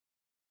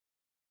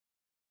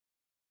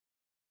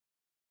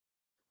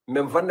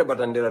mem fande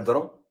batandira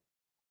doron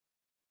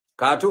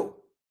kato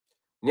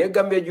ne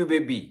Gambia jube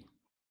bi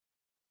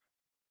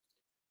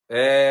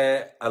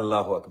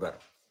Allahu akbar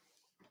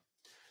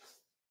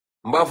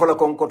mba fola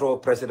konkoto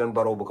President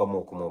Barrow buka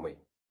mo kumo may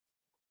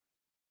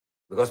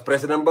because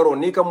President Barrow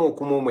ni ka mo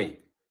kumo may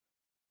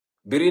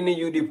birini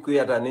yudip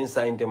kuyata nin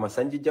sainte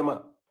masanji jama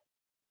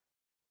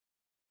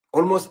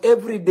almost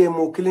every day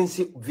mo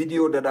kilinsi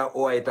video dada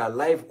o aita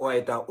live o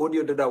aita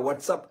audio dada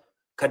WhatsApp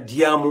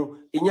kadiamu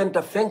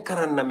inyanta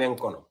fenkaran na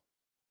menkono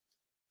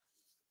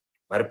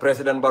bari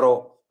President Barrow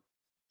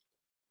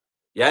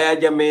Yaya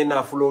Jammeh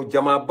na fulo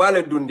jama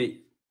bale dundi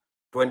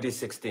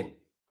 2016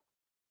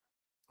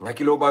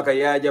 nakilo baka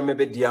Yaya Jammeh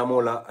be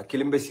diamo la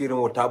akilimbe sirin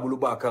o tabulu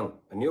bakan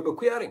aniyo be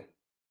kuyaring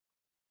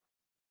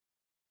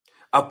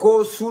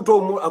ako suto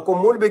ako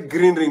molbe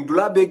green ring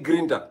dula be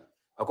grinta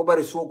ako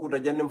bari soku ta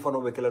jannem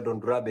fano be kala don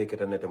dura be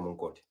keta nete mun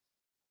koti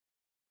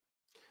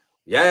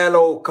Yaya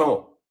law kan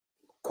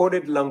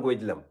coded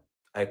language lam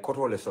ay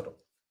koto le soto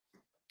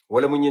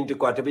wala mu nyinti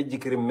ko atabe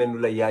jikiri menu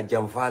la ya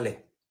jamfale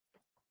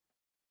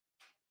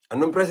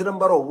anum President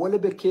Barrow wala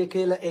be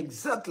keke la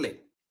exactly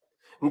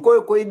nkoy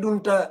ko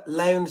idunta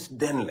lions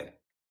den le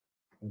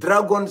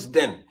dragons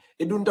den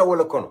idunta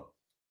wala kono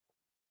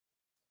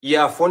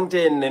ya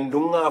fontaine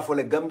nendunga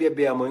fole Gambia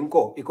be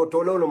amoinko iko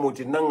tololo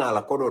muti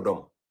nangala kodo dom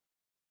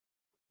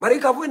bari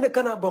ka fu ne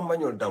kana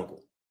bambanyol danku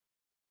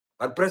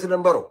par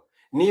President Barrow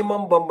ni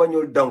mam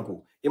bambanyol danku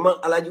imam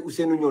Alaji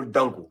Usenu nyol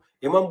danku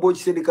imam Boji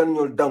Sedikan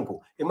nyol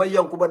danku imam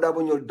Yankuba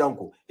Dabo nyol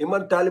danku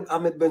imam Talib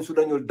Ahmed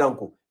Bensouda nyol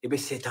danku ibe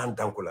setan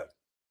danku la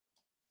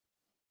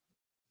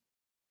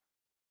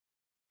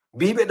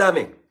bibe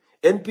dame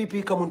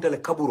NPP kamuntale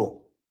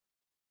kaburo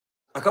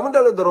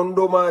akamuntale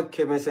dorondoma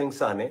kemeseng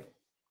sane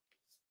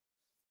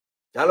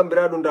yalam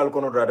biradun dal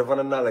kono dra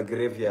defana na la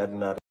graveyard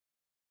na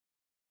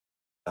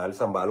al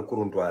samba al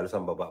kurunto al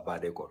samba ba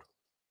de ko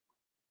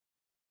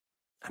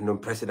andum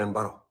President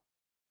Barrow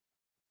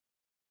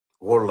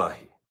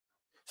wallahi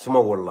suma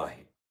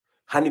wallahi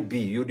hani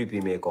bi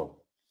UDP me kon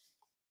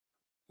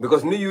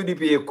because ni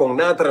UDP e kon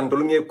na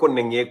tarantol nge kon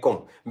ne nge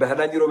kon be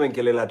hada jiro men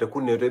kele la te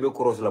kunne to be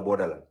cross la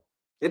bodala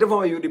ite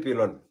fama UDP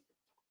lon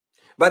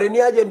bare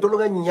ni aje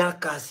ndolunga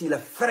nyaka si la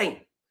freng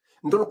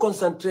ndol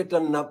concentrate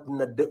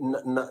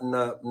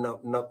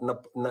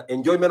na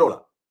enjoyment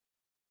ola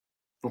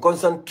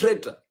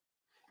concentrate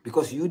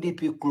because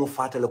UDP kumo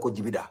fatale ko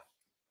jibida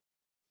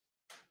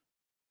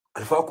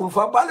alfa kum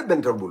fa bal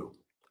bentel bulu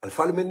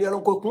alfa men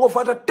yalon ko kumo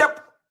fata tep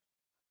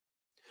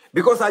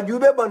because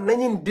ajube ban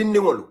nanin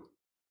dindingolu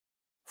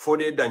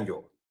Fode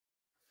Danjo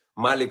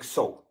Malik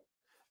Sow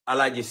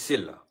Alaji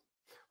Silla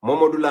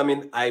Mamadou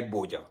Lamine Ay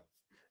Boja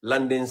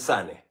Landin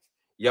Sane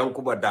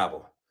Yankuba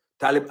Dabo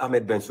Talib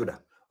Ahmed Bensouda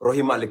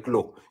Rohim Malik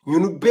Lo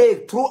ñunu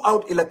be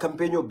throughout ila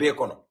campaign be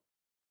kono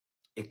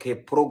e ke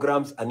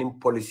programs and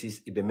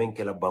policies ibe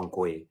menkela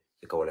bankoe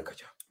e ka wala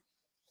kacha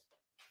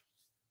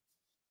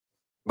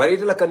bari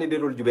ite la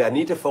candidature jube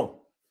anite fon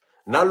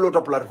na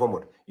lota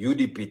platform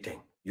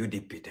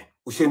UDP ten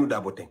Usenu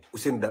Dabo ten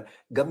Usenu da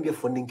Gambia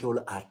funding ke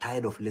wala are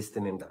tired of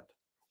listening that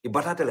e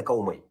batata le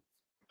kawmay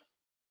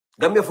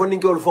Gambia funding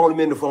ke wala fon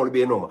men fon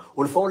be noma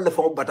wala fon le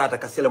fon batata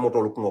ka sele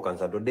moto lu ko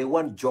kansa they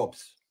want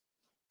jobs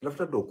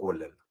lafta do ko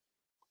lel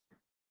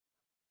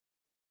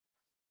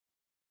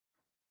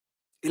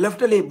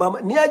ilafta le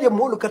bama ni aje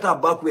molu kata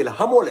bakwela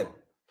hamolem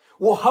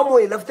wo hamo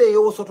ilafta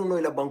yo soto no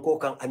ila banko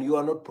kan and you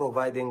are not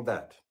providing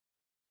that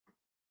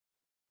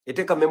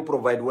ite ka même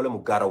provide wala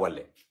mu gara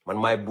wale man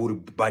may buri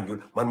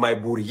Banjul man may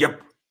buri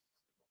yep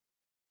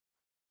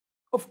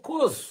of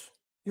course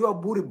you are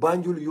buri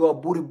Banjul you are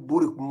buri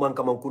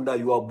Mankamakunda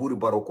you are buri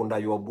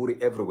Barokunda you are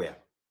buri everywhere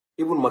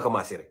even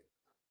Makamasire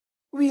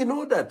we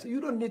know that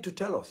you don't need to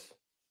tell us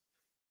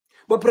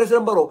but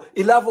President Barrow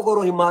ilafo ko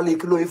rohi mali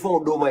kilo ifo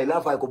do ma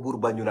ilafa ko buri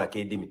Banjul na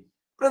ke dimi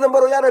President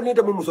Barrow yara ni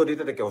ta mu musodi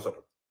tete ke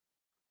osoto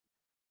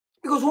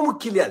because who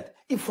kilial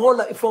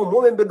ifo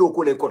mo membe do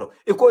ko le koto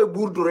e ko e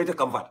buri do rete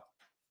kamfata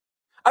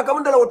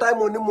akamunda la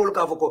time on nimol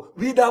ka foko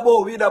wi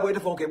dabo ite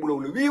fonke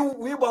bulowlu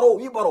wi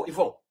baro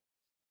ifon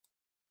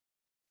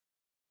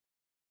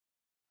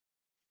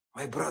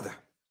my brother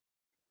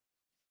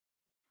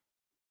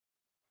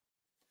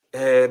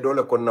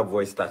dole konna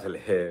voice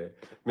tatele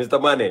Mr.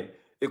 Mane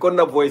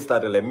ikonna voice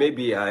tatele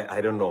maybe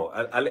I don't know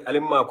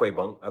alimma ko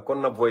ibang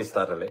akonna voice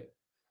tatele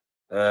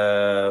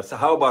so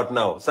how about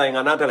now saying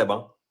anatale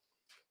bang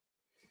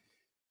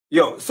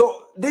yo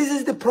so this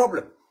is the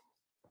problem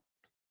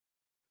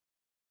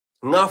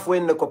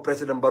ngafwenne ko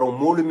President Barrow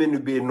molu menu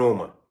be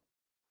noma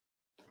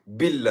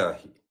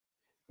billahi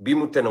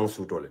bimu tenan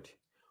sutolati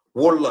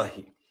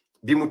wallahi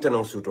bimu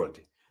tenan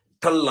sutolati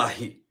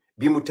tallahi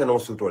bimu tenan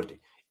sutolati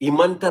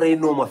imantare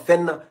noma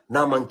fenna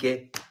na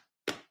manke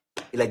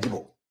ila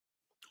jibo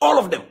all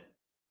of them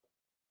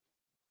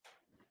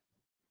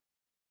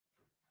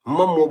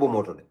mammo bo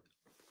moto de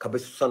kabe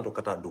santo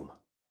kata duma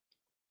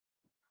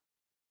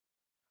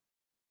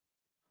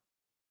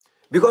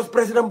because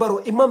President Barrow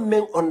imam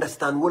men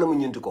understand wala mu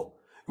nyintuko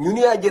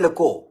ñuni ya jele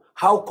ko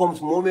how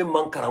comes moment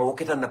mankara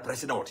woketa na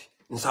president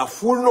nsa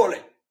full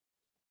nole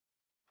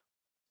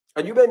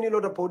And you be ni lo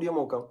the podium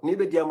oka. Ni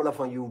be diamo la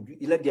fan you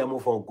ila diamo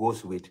fan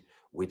goes with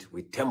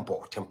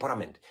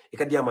temperament.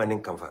 Ika diamo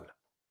nin kamfala.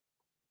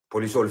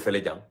 Police ol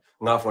fele jang.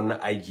 Nga fon na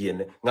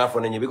IGN. Nga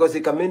fon na because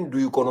ika men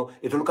du kono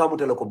itol kamu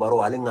tele ko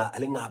baro alinga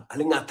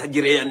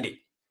tajire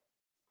yandi.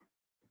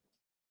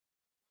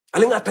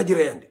 Alinga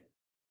tajire yandi.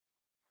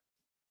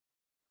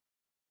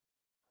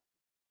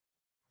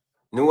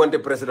 Ni wante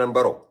President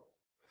Barrow.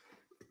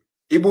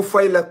 Ibu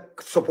faila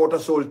supporter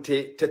sol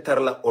te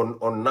tarla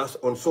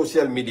on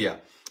social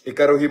media.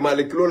 Ikaro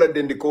himale klola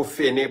dendiko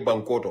fene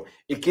bankoto.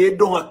 Ike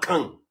donga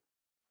kang.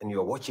 And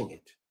you're watching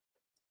it.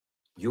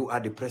 You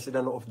are the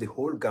president of the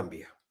whole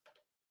Gambia.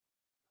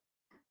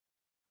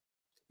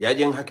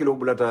 Yajeng hakilo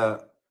bulata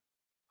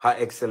Her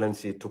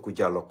Excellency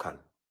Tukujalo Khan.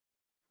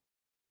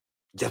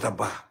 Jata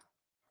ba,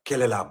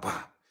 kelela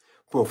ba,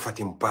 mo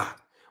fatim ba,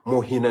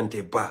 mo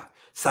hinante ba,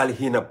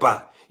 salihina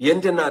ba.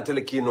 Yente na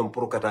telekinom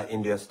purukata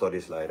India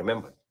studies la, I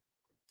remember.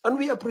 And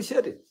we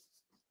appreciate it.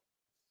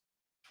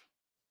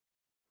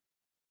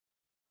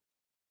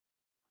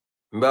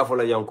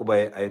 Mbafola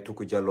yankuba ay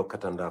Tukujalo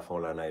katanda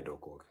fon la na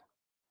idoko.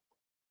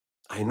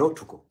 I know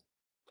Tuku.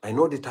 I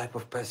know the type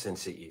of person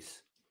she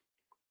is.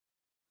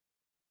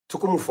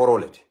 Tuku mu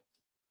forolet.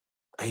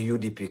 Ay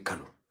UDP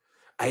Kano.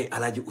 Ay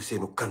Alaji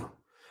Usenu Kano.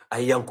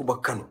 Ay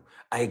Yankuba Kano.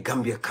 Ay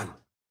Gambia Kano.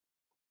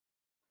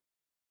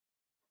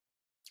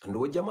 And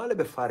we jamale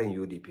be faring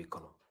UDP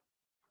Kano.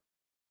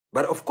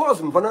 But of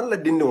course, mfanala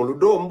dindon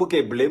do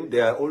mbuke blame, they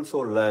are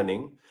also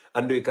learning.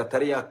 And we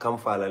kataria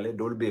kamfalale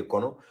dolbe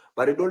kono.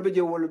 But dolbe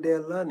je wolu they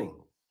are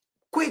learning.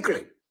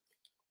 Quickly.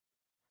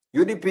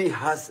 UDP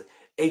has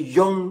a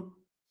young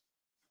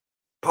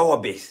power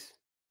base.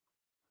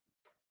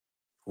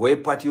 We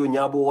party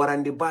nyabo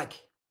warandi back.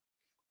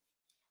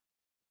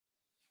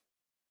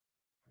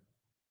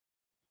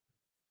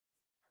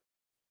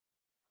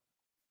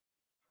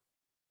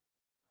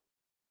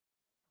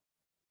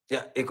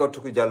 Yeah,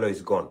 Ikotuku Jallo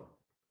is gone.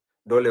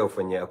 Dole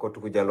ofenye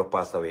Akotuku Jallo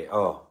passed away.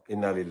 Oh,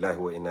 inna lillahi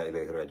wa inna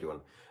ilayhi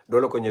rajiun.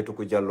 Dole konye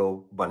Tuku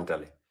Jallo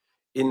bantale.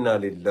 Inna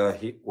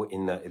lillahi wa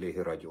inna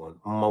ilayhi rajiun.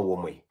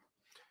 Mawomoi.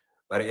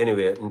 But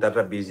anyway,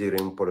 ndata busy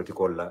in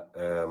political la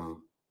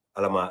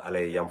alama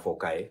alay yamfo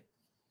kaye.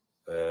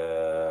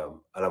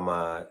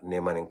 Alama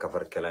neman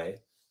kafar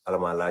kelaye.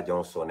 Alama la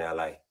Johnson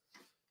alay.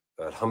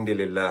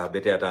 Alhamdulillah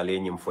bete atale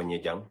nyim fonye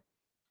jang.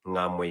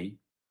 Ngamoy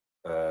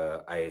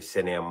ay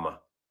senema.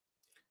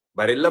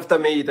 Bari lafta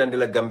me yitandi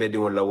la Gambia di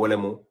wala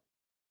wolemu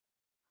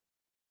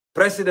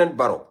President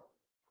Barrow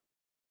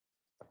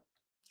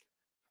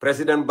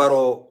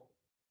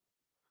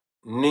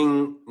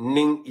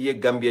ning ye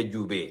Gambia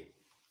jube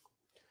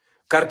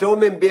karto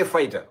men be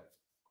fighter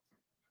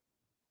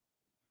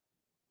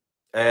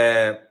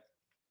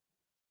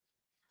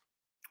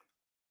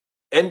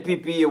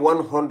NPP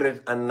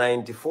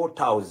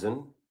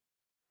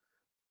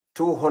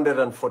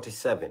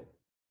 194,247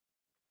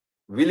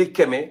 Willie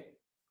Keme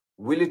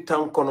Willie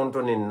tan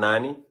kononto ni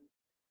nani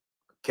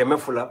keme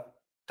fula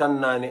tan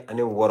nani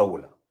ani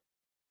warawula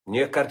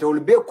ni karto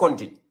be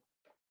konti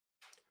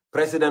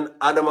President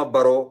Adama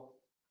Barrow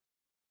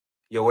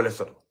ye wole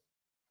soto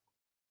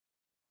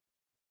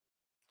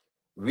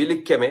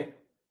Willie Keme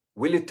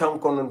Willie tan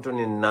kononto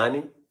ni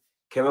nani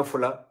keme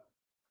fula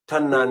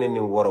tan nani ni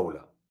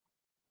warawula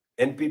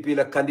NPP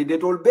la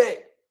candidate ol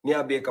be ni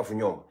abe kafu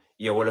nyom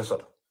ye wole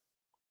soto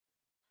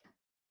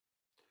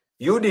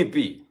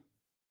UDP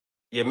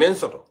ye men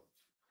soto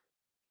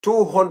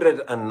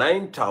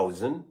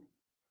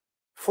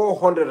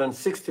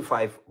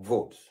 209,465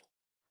 votes.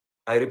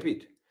 I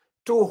repeat,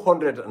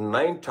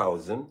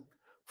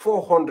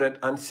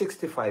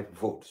 209,465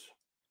 votes.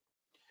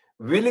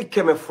 Willie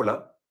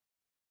Kemefula,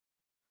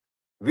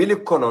 Willie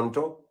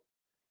Kononto,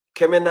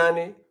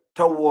 Kemenani,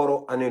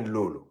 Taworo, and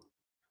Lulu.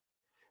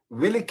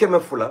 Willie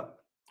Kemefula,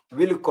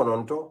 Willie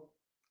Kononto,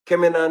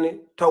 Kemenani,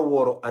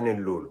 Taworo,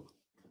 and Lulu.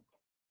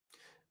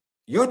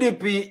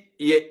 UDP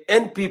ye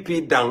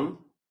NPP down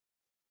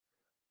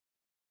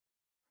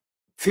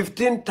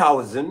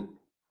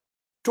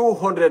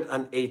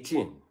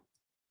 15,218.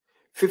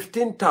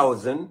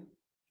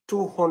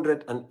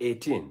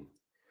 15,218.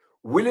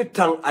 Willie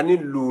Tang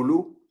anin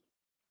Lulu.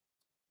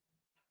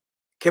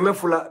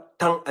 Kemefula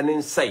Tang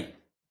anin Sai.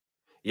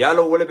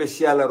 Yalo wole be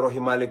siala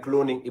rohimale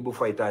cloning ibu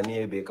faita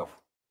ni bekaf.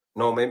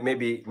 No,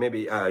 maybe, ni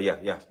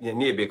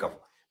bekaf.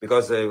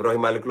 Because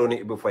rohimale cloning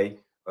ibu fai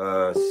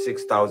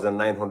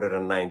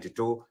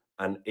 6,992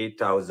 and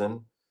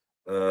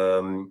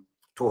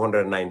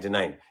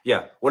 8,299.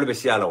 Yeah, wole be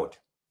siala out.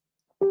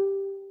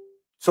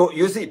 So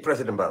you see,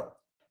 President Barrow.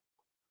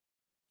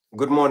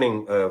 Good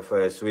morning,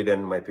 for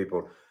Sweden, my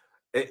people.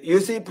 You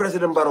see,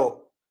 President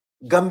Barrow,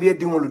 Gambia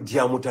dimulu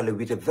diamutale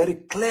with a very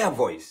clear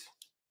voice.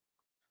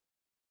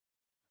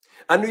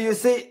 And you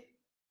see,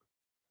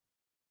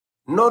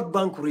 North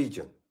Bank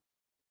region,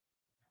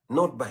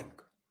 North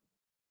Bank,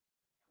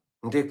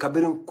 nde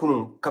kabirin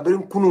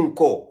kunun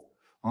ko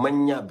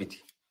manya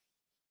biti.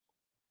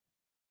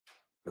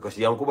 Because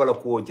Yankuba la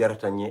kuo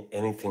jaratanye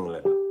anything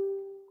like that.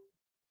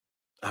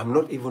 I'm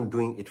not even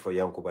doing it for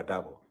Yankuba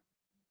Dabo.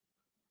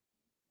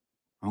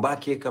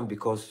 mbake kam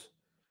because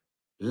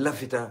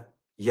lafita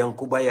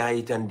yankuba ya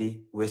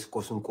itandi West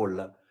Coast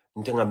nkolla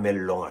ntenga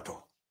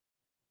mellongato.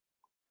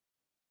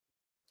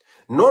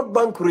 North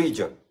Bank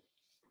region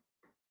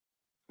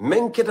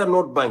menketa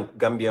North Bank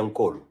Gambia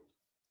nkolu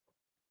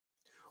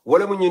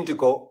wala mu nyinti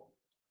ko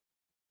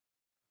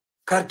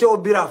karte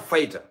obira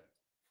fighter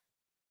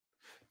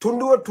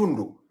tundu wa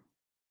tundu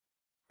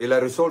ila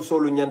result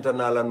solu nyanta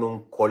nala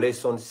nun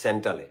collation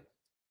center le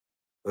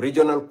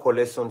regional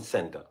collation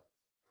center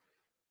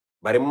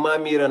bari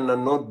mamira na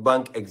North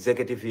Bank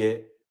executive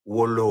ye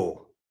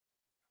wolo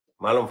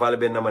malum fale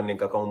ben naman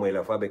ninka ka mo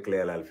ila fa be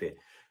clear alfe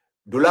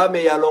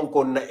dulame yalon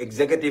kon na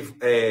executive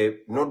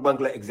North Bank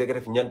la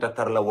executive nyanta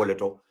tarla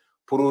woleto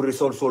pour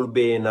result sol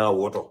be na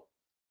woto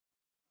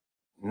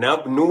na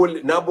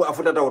bu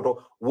afutata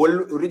woto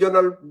wol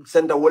regional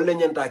center wolle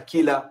nyanta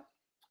kila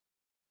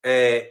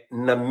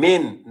na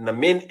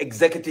main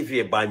executive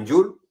ye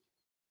Banjul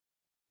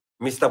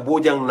Mr.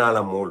 Bojang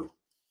nala molu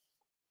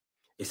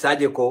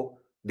isaje ko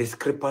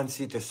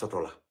discrepancy te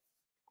sotola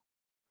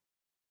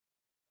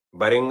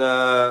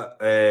baringa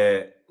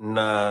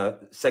na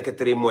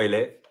secretary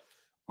moyle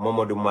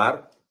Mamadou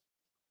Mar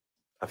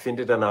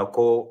afindita na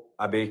ko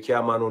abe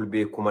chairmanul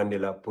be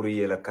kumandela pour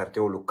yela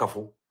karteolu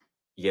kafu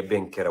ye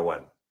ben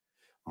kerewan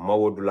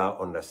mawodula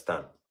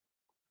understand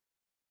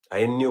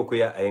ayen niyo ko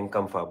ya ayen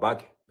kamfa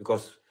back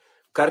because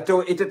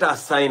karteo iteta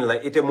sign la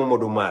ite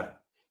Mamadou Mar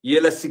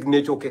yela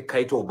signature ke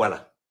kaito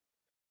bala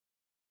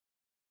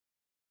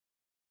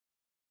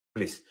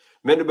please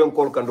menu ben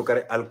call kandu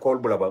kare alcohol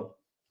bulabang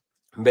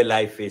mbe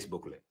live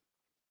Facebook le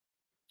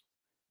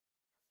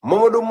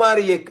Mamadou Mar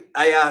ye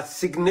aya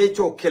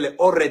signature kele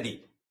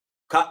already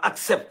ka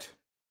accept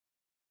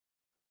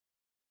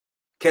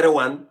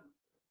kerewan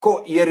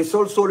ko ye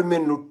result sol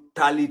menu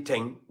tali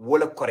teng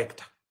wala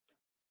correcta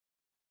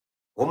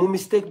womu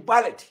mistake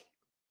ballot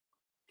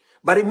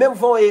bari même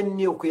fon yen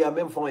niw ko ya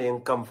même fon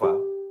yen kamfa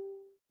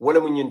wala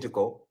mu nyinti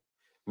ko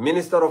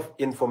Minister of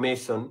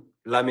Information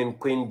Lamin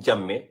Queen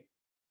Jamme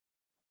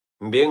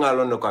mbe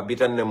ngalon ko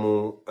bitan ne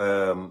mu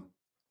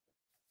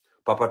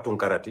Papa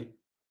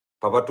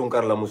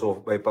Tunkara la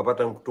muso Papa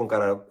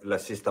Tunkara la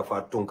sister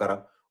fa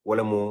Tunkara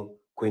wala mu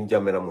Queen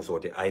Jamme la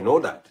musote I know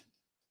that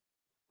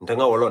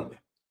ntanga wolon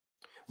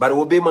bari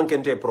wo be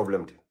mankente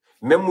problem te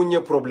même mu nye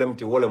problem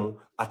te wala mu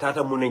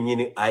atata mu ne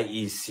nyini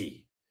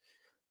IEC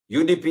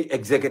UDP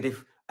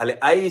executive ale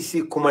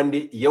IEC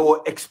commandi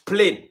yewo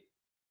explain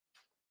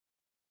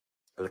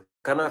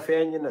kana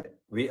feñi na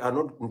we are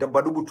not nte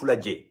badubu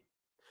tulaje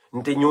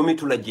nte nyomi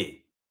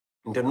tulaje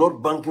nte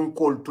not banking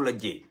call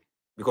tulaje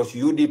because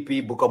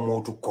UDP buka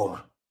motu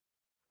koma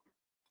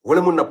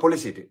wala mun na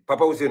policy te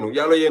Papa Usenu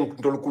yalo yen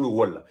ntol kulu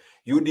wala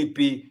UDP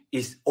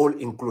is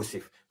all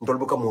inclusive ntol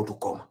buka motu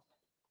koma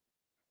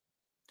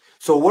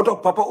so woto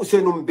Papa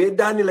Usenu mbe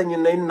dani la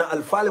nyina na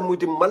alfale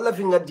muti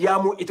malafi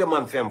ngadiamu ite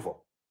man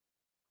femfo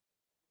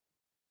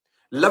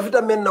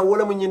lafita men na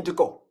wala mu nyinti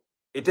ko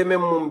ite men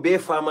mbe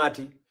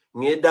famati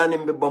nge dani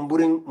mbe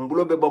bamburin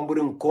mbulo be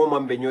bamburin koma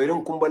mbe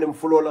nyoirin kumbalem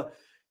fulola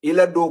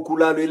ila do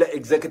kulalo ila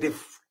executive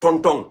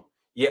tonton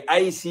ye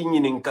IC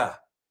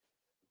nyininka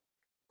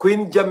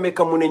Queen Jamme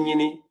kamune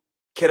nyini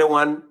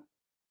kerewan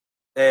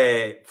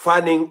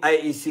fanning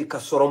IEC ka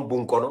sorom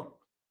bunkono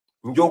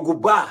njogu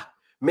ba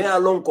me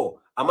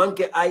alonko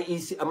amanke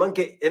IEC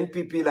amanke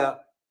NPP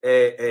la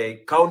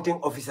counting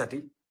officer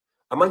ti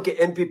amanke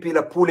NPP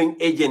la pooling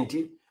agent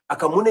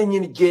akamune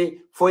nyini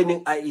je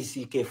foyning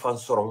IEC ke fan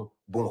sorom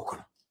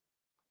bunkono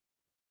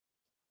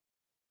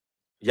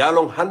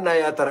yalong hanna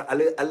ya tara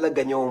alla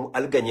ganyo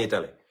al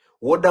ganyetale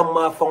woda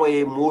ma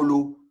fangoye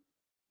molu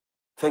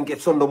fenke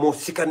sondo mo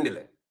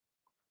sikandile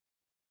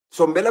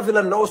so mbela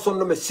vila no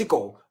sondo me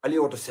siko ali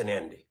oto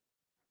senende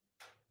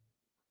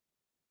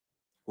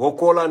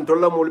wokola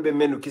ntola molbe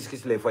menu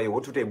kiskis le fay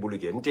wotute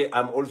buluge nte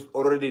I'm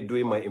already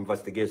doing my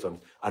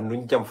investigations and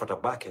nunjam fata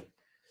bakel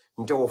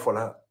nte wo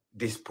fola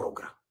this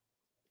program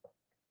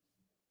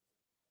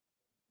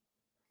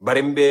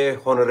barimbe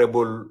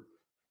honorable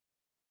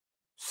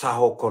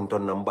Saho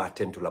konton namba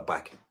tentula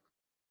bakel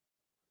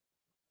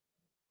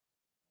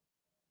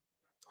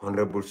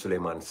Honorable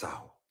Suleiman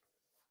Saho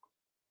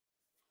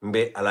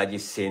mbe alaji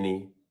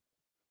seni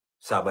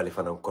sabali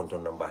fanan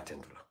konton namba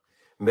tentula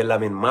mbe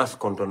lamin mas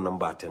konton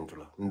namba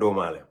tentula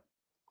ndomale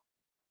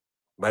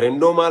bare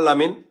ndoma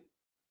lamin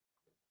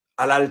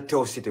alal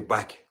teositi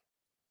bake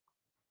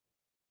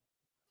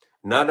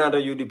nada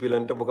UDP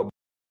lan tabuka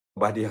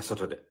badi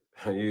asotode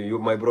you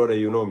my brother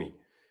you know me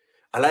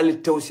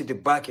alal teositi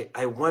bake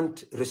I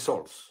want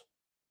results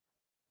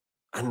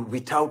and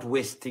without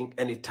wasting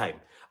any time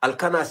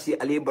alkana si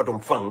ali batum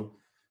fang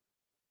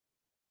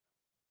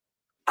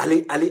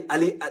Ali,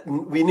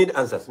 we need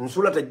answers.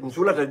 Nsulata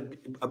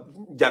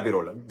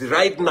Jabirola.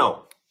 Right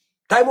now.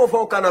 Time of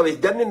our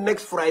canaway, then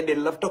next Friday,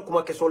 lafta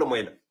kuma kesole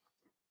moela.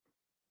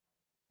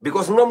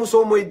 Because ngamu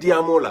so moe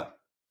diamola.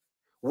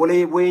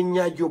 Wole we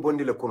nyajo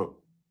bondi le kuno.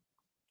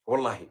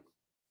 Wallahi.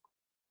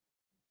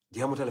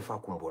 Diamota le fa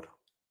kumbora.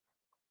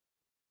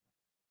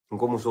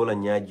 Ngo musola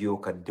nyajo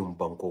ka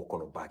dimbanko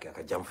kono baki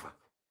aka jamfa.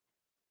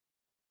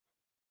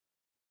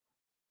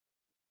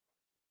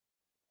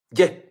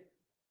 je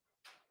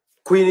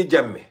Queen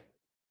Jamme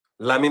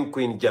Lamin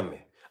Queen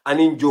Jamme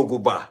anin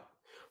Joguba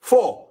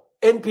 4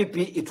 NPP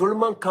it will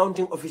man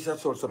counting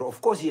officers also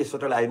of course yes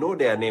total I know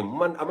their name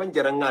man aman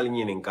jarangal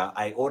nyininka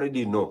I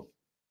already know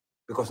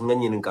because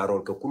nyininka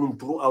rol ka kunum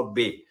throughout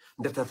bay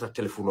ndata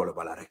telephone wala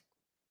balare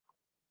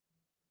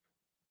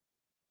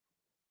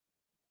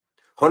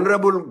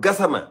Honorable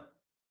Gassama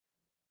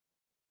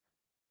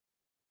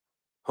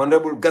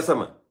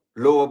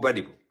Lower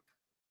Badibu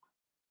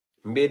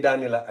mbe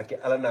danila ake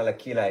alana la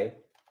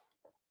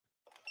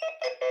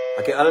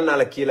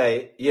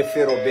kilae ye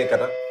fero be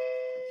kata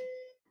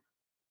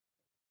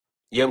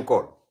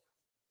yenkol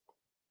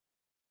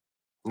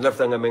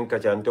nlafta nga men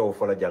kacha ante o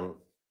fola jang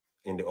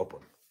in the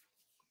open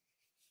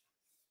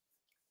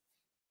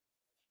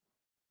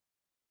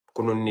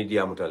kunun ni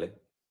diamutale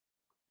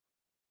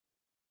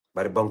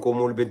bari banko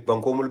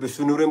mulbe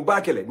sunuren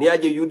bakele ni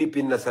aje UDP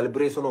na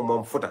celebration o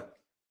mam futa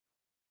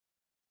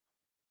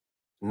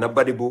na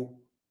Badibu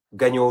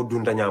ganyo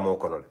dunta nyamo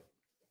konole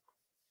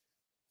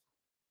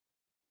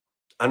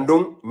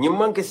andong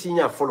nyimmanke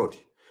signa foloti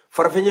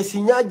farfenye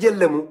signa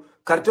jellemu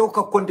carte o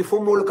ka konti fo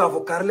mol ka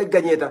fo karle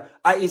gagneta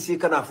AIC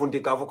kana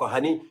fonti ka fo ko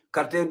hani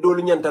carte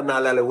dolu nyanta na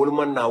lale wol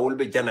man na wol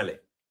be janale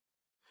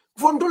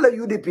fondo la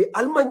UDP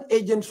Alman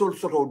agent sol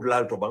soto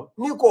dulal to bang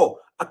ni ko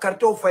a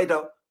carte o fayda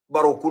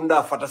baro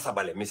kunda fata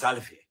sabale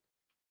misal fi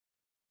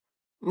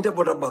nte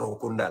bota baro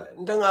kunda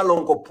le nte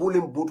ngalon ko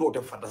pulim buto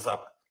te fata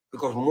saba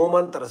because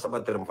moment tara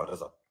saba terem fata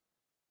saba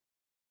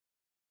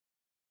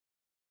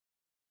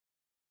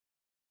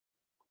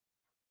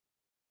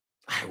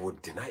I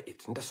would deny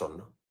it nte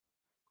sonno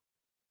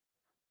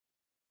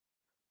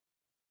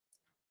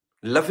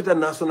Lafita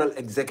National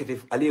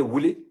Executive Ali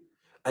Wuli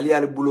Ali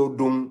Ali Bulo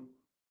Dung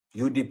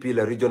UDP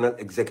la Regional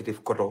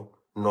Executive Koto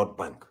North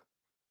Bank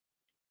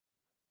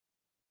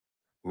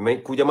me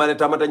kujamale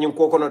tamata nyum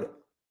kokono de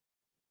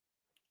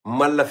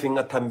malla fi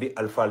nga tambi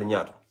alfal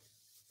nyaato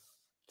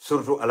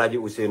surtout alaji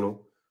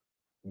Usenu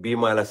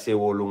bima la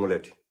sewo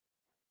lunguleti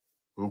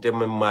nte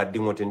ma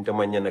dingoti nte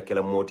nyana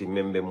kala moti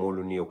membe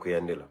molu niyo ko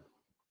yandela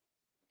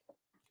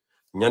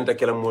nyanta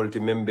kala molti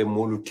membe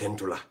molu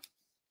tentula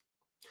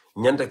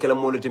nyanta kala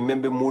molti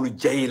membe molu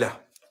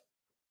jayila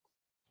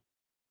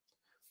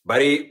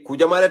bari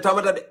kujamale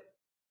tamata de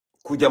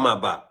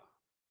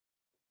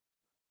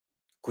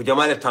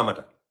kujamale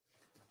tamata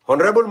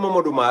Honorable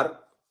Mamadou Mar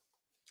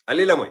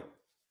Ali Lamoy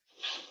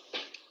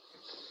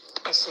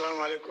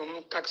Assalamu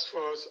alaikum. Tax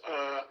Force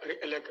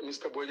re-elect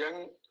Mr.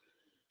 Bojang,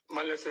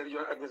 Malaysia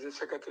Regional Administrative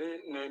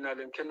Secretary,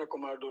 Noinaden Kenya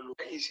Komado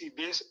EC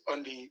based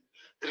on the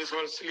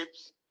result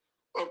slips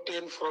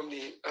obtained from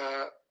the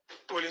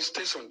polling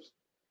stations.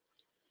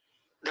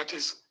 That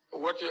is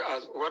what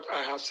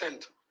I have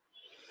sent.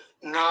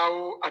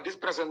 Now, at this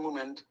present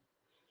moment,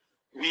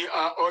 we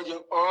are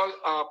urging all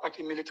our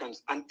party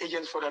militants and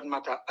agents for that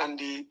matter, and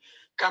the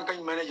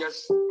campaign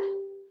managers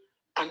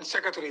and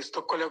secretaries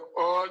to collect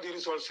all the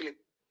result slips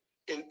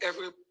in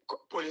every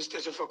polling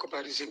station for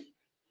comparison.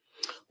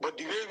 But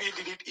the way we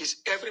did it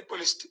is every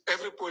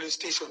polling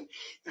station,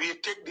 we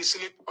take the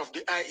slip of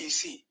the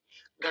IEC.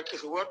 That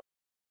is what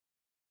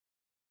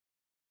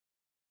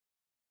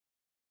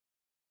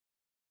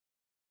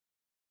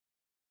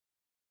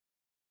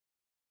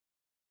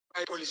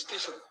polling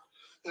station.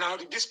 Now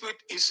the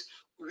dispute is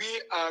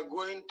we are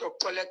going to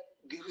collect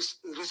the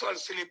result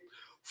slip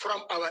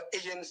from our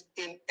agents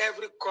in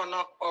every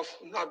corner of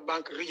North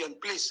Bank region.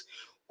 Please,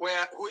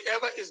 where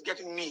whoever is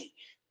getting me,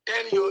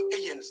 tell your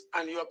agents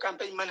and your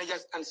campaign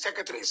managers and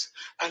secretaries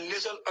and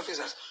liaison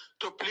officers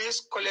to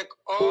please collect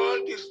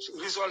all these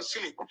result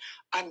slip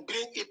and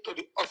bring it to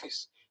the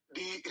office.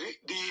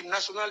 The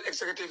national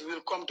executive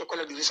will come to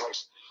collect the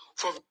results.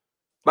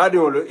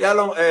 Badiolo,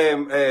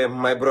 yalong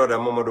my brother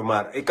Mamadou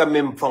Mar, I can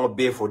mem fang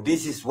before.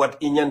 This is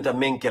what Inyanta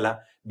Menkela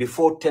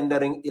before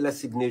tendering ila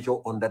signature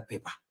on that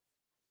paper.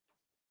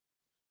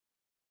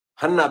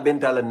 Hanna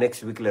Bentala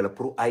next week lela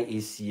pro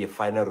IEC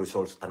final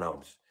results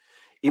announced.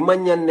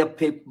 Imanyan ne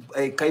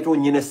kaito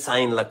nyine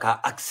sign laka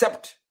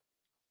accept.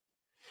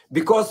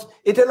 Because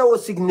it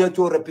allows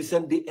signature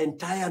represent the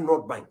entire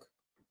North Bank.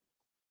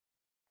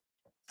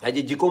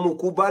 Aje jiko mu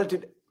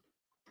kubalti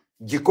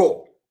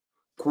jiko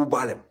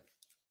kubalem.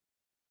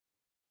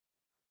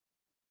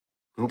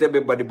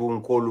 Ntebe Badibu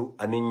nkolu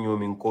anin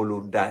nyomi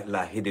nkolu da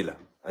la hidila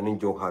anin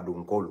johadu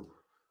nkolu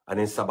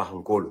anin sabah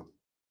nkolu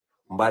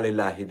mbale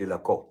la hidila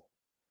ko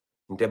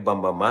nte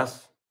bamba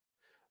mas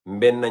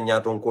mbenna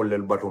nyaton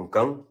kolel batun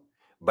kan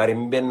bari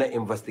mbenna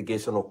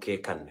investigation o ke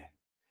kanne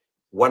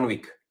 1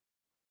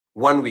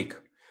 week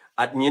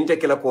at nyinte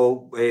kila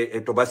ko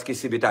tobaski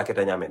sibita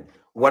keta nyamen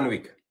 1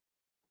 week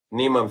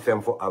ni mam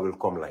femfo I will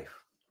come live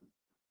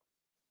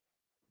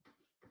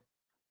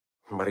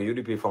mari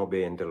UDP fam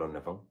be entelon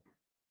na fam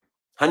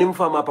hanim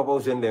fama papa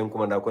usende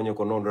nkumanda kwenye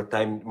kono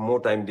time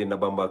more time din na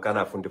bamba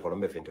kana funti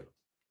folombe fintelo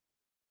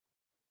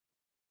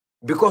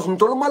because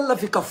ntol malla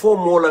fika fo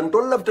mola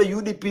ntol lafta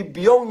UDP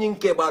beyond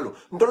nyinke balu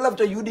ntol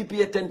lafta UDP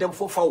etentem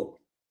fo faw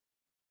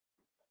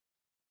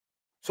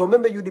so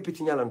membe UDP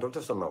tinyala ntol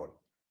ta sonna wala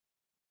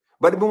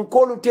bari bun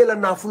kolu tela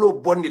nafulo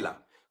bondila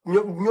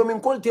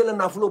nyomin kol tela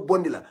nafulo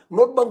bondila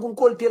not bank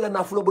kol tela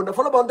nafulo bonda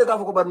fala bande ka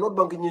ko bar not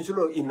bank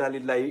nyinsulo inna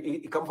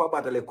lillahi kam fa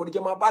batale ko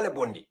jama bale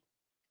bondi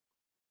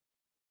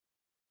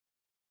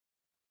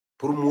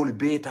pour mul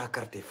beta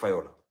carte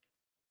fayola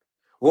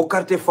wo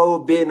carte fawo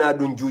be na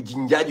dun juji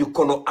njaji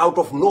kono out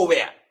of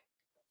nowhere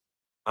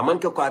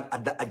amanke ko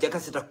a jaka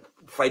sita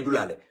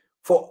faydulale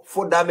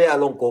fo dame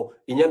alonko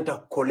inyanta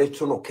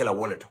collection kela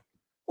wallet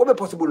obe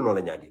possible no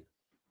la nyaadi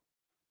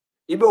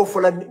ibe o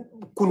fola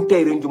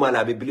kunteyre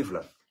njumala be believe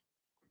la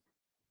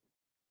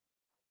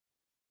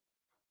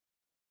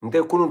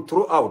nte kunun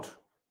throughout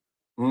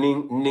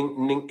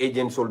ning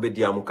agent solbe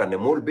diamu kanne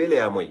mol bele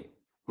ya moy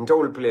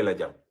ntawul play la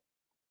jam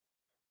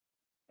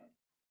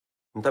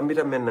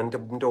ntambita men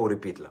ntaw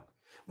repeat la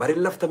bari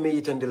lafta me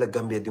yitande la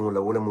Gambia dingo la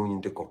wala mo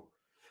nyinte ko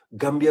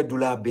Gambia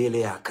dula bele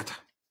ya kata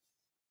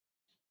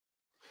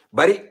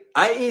bari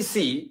IEC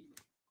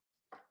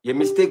ye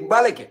mistake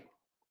balake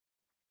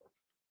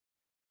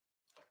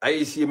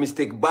IEC ye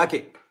mistake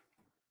bake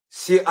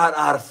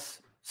CRR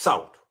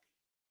South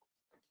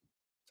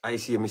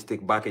IEC ye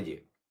mistake bake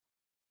je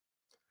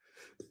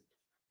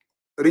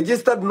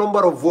registered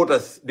number of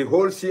voters the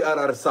whole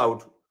CRR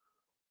South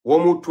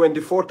womu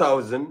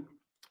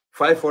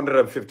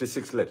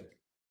 24,556 let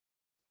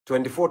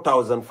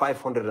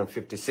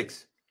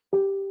 24,556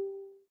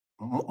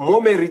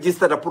 Mome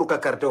registered apurka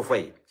carte of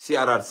fay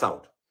CRR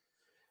South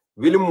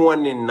William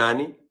Wani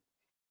nani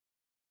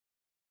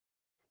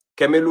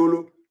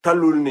Kemelulu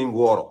talul ni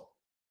ngoro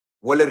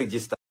wala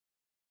register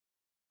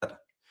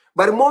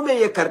bari mome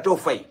ye carte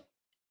of fay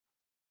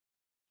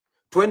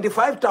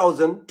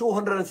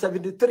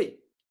 25,273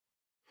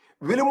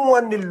 William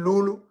Wani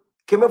lulu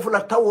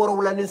kemefula taworo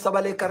wala ni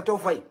sabale carte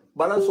of fay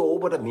balance o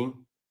boda min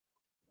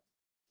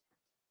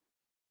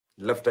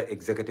lafta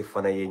executive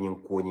fana ye nyin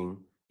ko nyin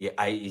ye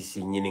IEC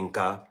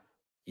nyininka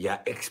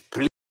ya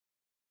explain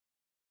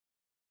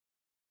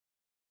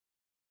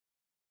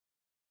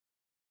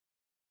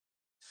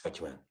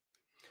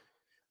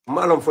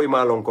malon foy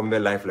malon ko be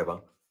life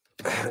leba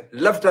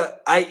lafta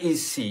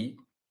IEC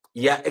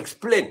ya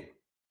explain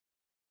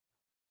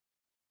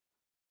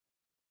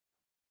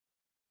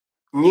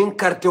nyin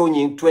karteo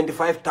nyin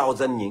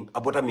 25,000 nyin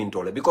abota min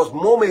tole because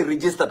mome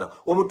registered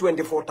omu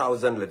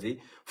 24,000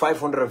 lati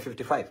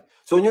 555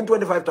 so nyin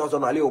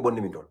 25,000 ali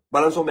obonni min tole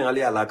balance o men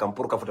ali ala kam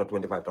pour ka fota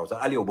 25,000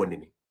 ali obonni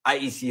min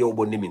IEC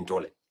obonni min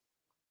tole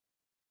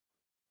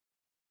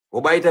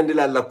o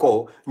baytandila la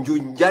ko nju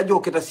njajo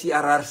keta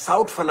CRR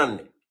South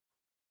fananne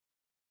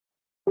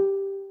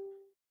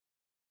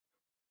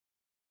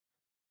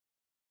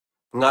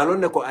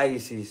ngalone ko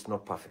IEC is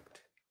not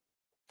perfect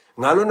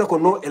ngalone ko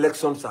no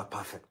elections are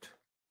perfect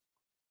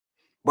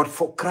but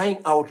for crying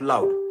out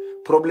loud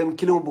problem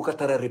killing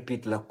bukatara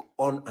repeat like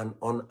on and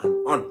on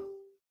and on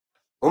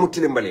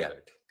omutilimbali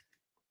alati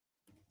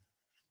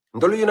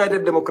ndolo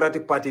United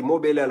Democratic Party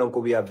mobile alonko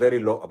we are very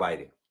law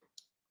abiding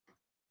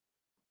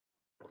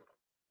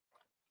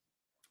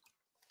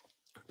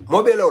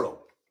mobile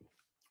lolo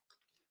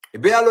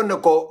be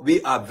alon ko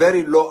we are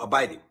very law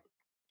abiding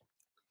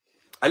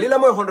alila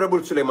moy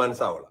honorable Suleiman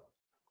Sawla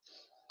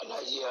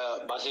alaji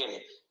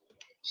basini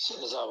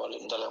sene Sawla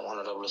ndala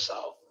honorable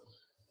Saw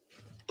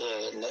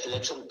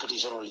election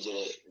petition ol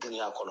jere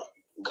dunia kono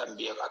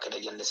Gambia akata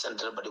jende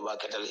central badi wa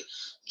katale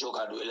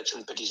jogado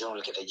election petition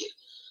ol keta jere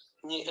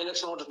ni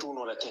election to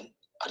tuno la ten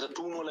ata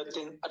tuno la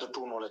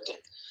ten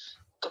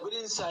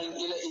kabirin sign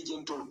ila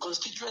agentol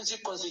constituency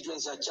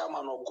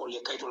chairman o ko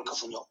le kaytol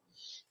kafunyo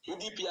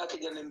UDP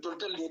akajende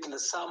total late la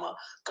sama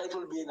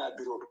kaytol be na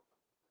bureau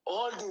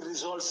all the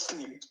results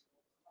slip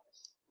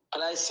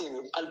and I say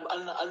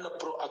alna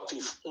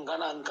proactive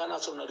ngana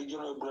so na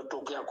regional bula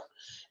tok yako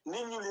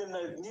nin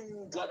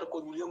glada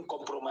ko ñu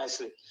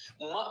compromise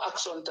ma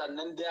action tan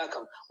nan de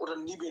akam o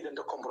ni be den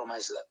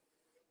compromise la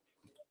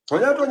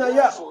tonya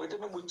ya so ite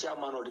mu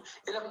chairman odi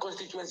ila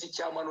constituency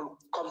chairman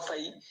comme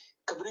fay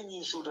kabri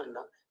ñu sudan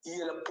na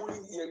yela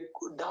police ye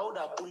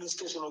dawda police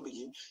station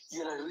obi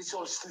yela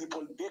results slip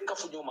be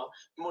kafu ñoma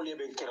mo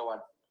lebe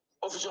kerawan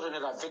officer ne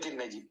la vetin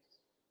naji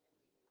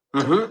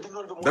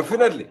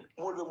definitely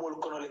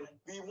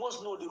we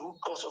must know the root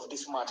cause of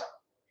this matter.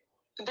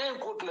 Then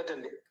court let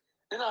them.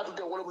 Then I have to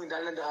tell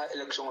the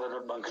election or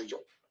not bank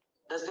job.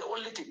 That's the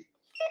only thing.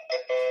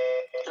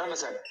 You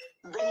understand?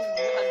 Then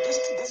and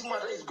this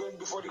matter is going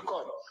before the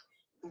court.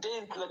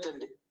 Then let them.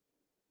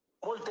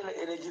 Multele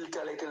energy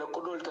tale,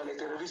 kodol tale,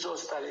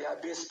 resource tale, a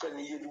base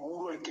penny, ye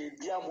rural ke,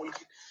 diamol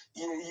ke,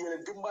 ye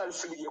dimbal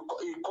fili, ye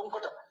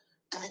konkota,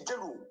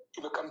 tilijalu,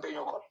 in a campaign.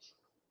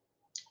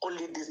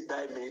 Only this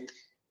diamond.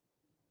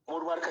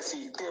 Mormar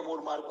kasi te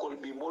mormar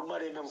kolbi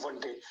mormar em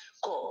fonte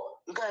ko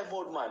ngai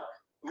mormar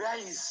where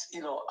is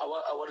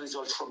our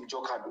results from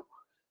Jokadu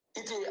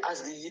it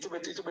as the it to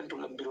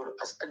bureau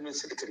as admin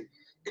secretary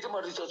it my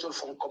results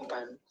from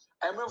company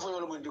I am for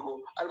your mundigo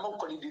almon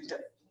ko dinta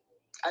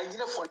I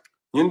need for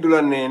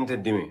nyindula ne ente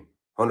dimi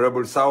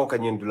honorable Saw ka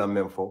nyindula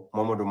memfo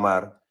Mamadou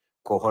Mar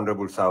ko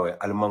honorable Saw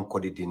alman ko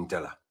dinta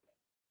la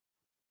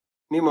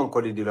ni man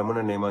ko di dila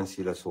mona ne man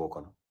sila so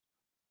kono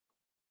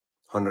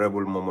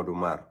Honorable Mamadou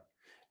Mar,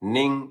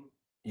 ning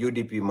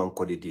UDP man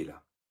kodi dila.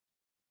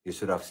 You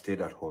should have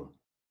stayed at home.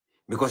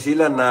 Because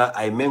ila na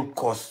I mean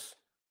cost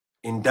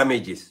in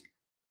damages.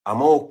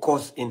 Amo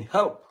cost in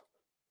help.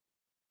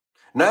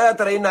 Na ya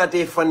tara ina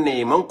te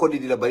fanne man kodi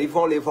dila bari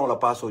fon le fon la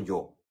paso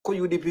jo. Ko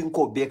UDP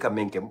ko beka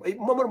menke.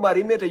 Mamadou Mar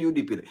imeta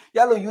UDP.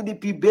 Yalo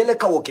UDP bele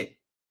ka woke.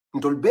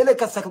 Ntol bele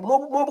ka sak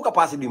mo ka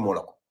pasi di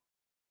molako.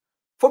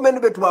 Fo menu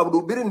be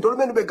tubabu biri ntol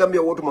menu be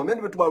Gambia wotu mo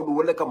menu be tubabu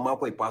wala ka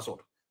mako e paso.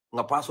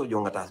 Nga paso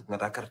jo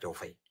ngata carte o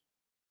fay.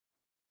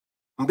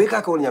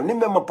 Mbeka ka wonyam ni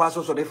memma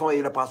paso so defon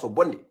ila paso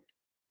bondi.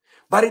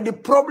 But the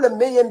problem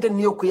may enter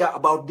nuclear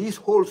about this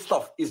whole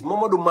stuff is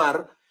Mamadou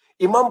Mar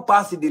imam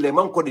pasi dile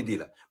man kodi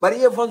dila. But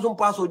ye fanzum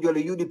paso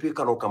jole UDP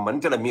kano kamba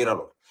ntela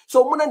miralo.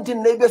 So munanti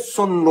nebe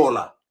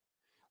sonnola.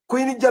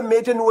 Kuini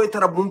jamete nuwe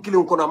tara bunkili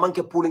unkona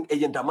manke pooling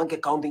agent,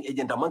 manke counting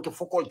agent, manke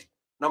faculty,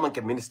 na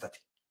manke minister.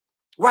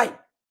 Why?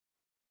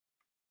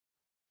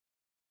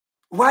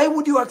 Why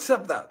would you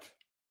accept that?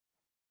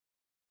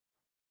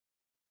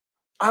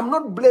 I'm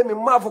not blaming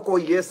Mafoko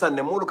yes and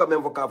Nemoluka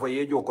Memvoka for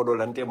Yejo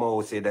Kodolante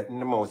Mao said that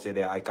Nemo said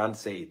that I can't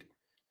say it.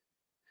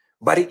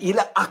 But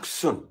ila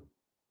action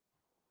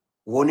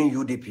warning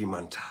UDP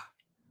manta.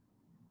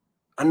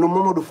 And no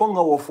momo du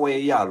fonga wo for a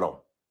year long.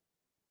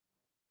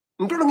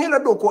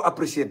 Ntolongela doko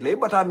appreciate le,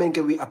 but I mean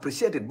we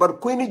appreciate it.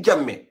 But Queenie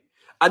Jamme,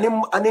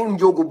 anim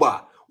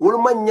Joguba,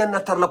 Wolmanya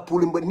Natala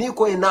Pulim, but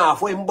Nico ena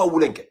for Mba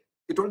Wulenke.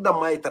 It told them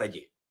my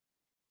traje.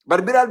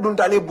 But Biral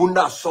Duntale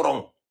Bunda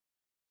Sorong.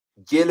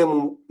 Jele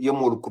mu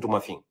yemolu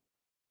kutuma fin.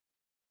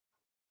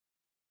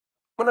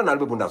 Mana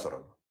nalbe bunda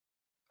soron.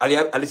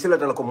 Ali sila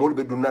dala ko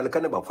molbe dunal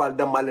kaneba fal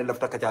damale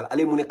lafta kachal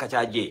ali mune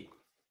kachaje.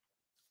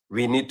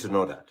 We need to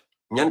know that.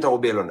 Nyanta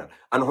obelona.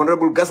 And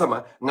Honorable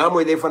Gassama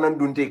ngamo ile fanan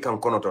dunte kan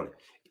konotole.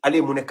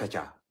 Ali mune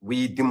kacha.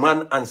 We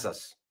demand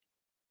answers.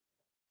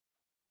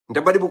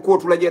 Ndabadi bu ko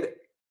tula jede.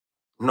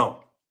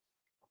 No.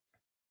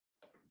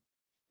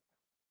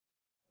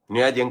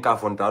 Ni aje nka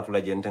fonta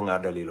tula jente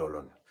ngadali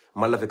lolon.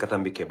 Mala fe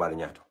katambi ke bal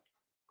nyato.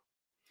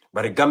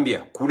 Bari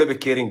Gambia, kule be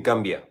kering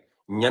Gambia,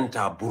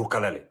 nyanta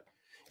burukalale.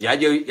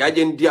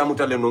 Yaje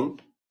ndiamuta le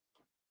nun,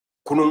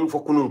 kunun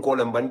fo kunun ko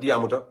le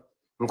mbandiamuta,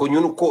 nko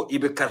nyunu ko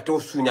ibe karto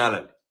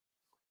sunyalale.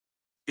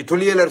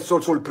 Itoliele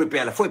sol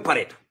prepare foi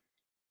pareta.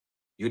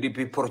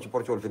 UDP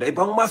porcho fida. E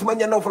bang mas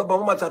manya no fla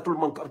bang mas atul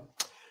manka.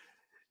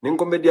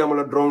 Ninko mediamu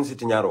la drone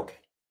siti nyaroke.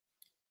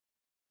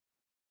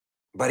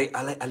 Bari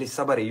ali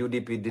sabari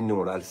UDP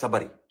dinnola ali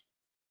sabari.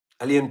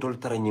 Ali entol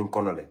tara nyin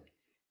konole.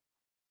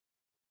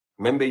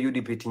 Membe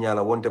UDP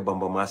tinyala wonte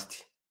bamba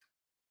masti.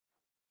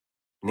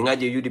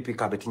 Ningaje UDP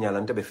kabe tinyala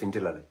ntebe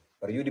fintilale.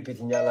 But UDP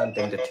tinyala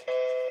ntendeti.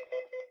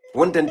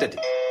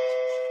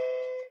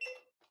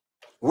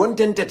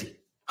 Wontenteti.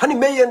 Hani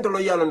meyendolo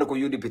yalo ndeko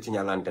UDP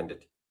tinyala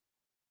ntendeti.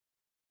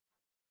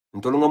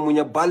 Ntolunga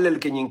munya balel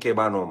ke nyinke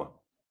banoma.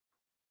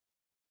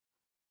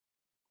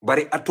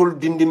 Bari atol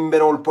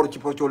dindimbenol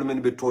porchol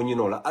men be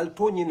tonyinola. Al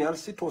tonyini al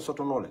sito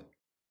sotonole.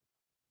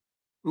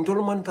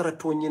 Ntolu mantara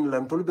tonyinla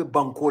ntolu be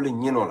bankole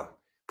nyinola.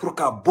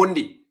 Purka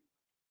bondi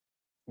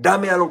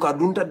dame alon ka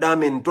dunta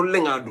dame ntolle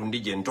nga dundi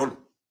jentol.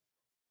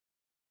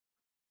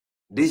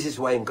 This is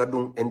why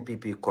nkadung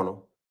NPP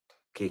kono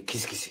ke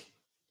kiskisi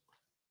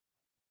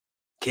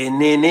ke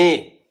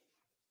nene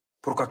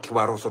purka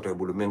kibaro soto e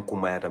bulu men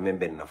kumayata men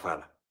ben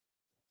nafala.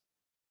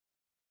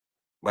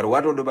 Bar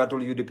wato do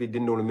batol UDP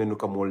dindol menu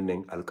kamol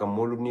neng al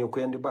kamolu ni ko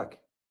yandi bak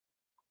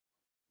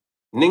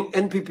ning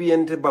NPP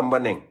yente bamba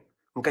neng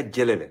nka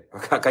jelele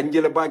ka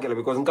njele bagela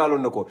because nkalo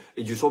nako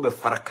e jusobe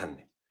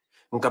farakande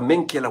nka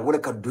menkela wala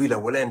ka duila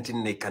wala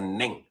entine kan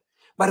neng.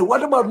 But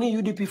what about ni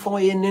UDP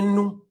fon ye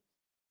nennu?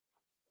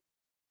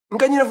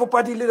 Nka nyina for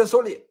party leader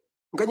soli.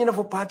 Nka nyina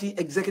for party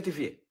executive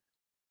ye.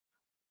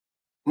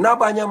 Na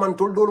ba nyaman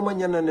tol dolu ma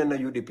nyana na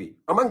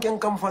UDP. Aman ken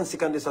kam fan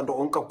sikande santo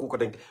onka kuko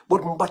denk.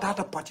 But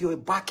mbatata party yo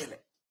bakele.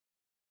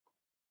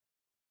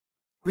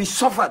 We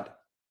suffered.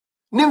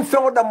 Nim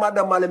feoda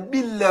madam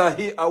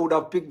billahi I would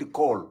have picked the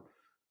call.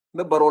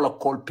 Me barola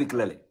call pick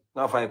lele.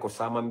 Na fa ko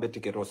sama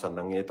mbeti ke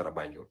rosanda ngetra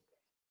banjo.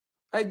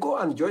 I go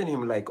and join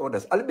him like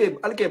others.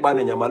 Alke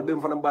bane nyama albe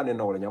mfana bane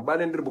na wala nyama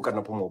bane ndribuka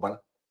na pumo bala.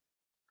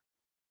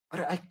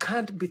 But I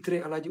can't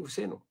betray Alaji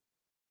Useno.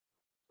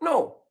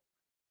 No.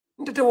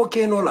 Ndete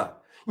wokeno la.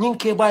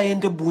 Nyinke ba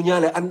yende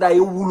bunyale anda ye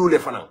wulule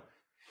fana.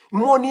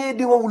 Moni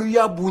dingo wulu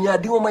ya bunya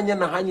dingo manya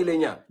na hanyile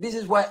nya. This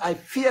is why I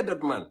fear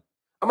that man.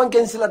 Aman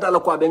ken sila tala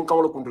kwa ben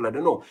kawlo kuntula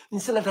de no.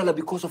 Insila tala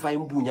because of I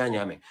mbunya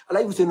nyame.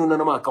 Alaji Useno na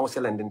nama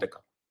council and ndeka.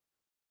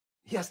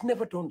 He has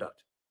never done that.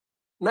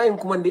 Na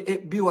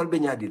kumande biwal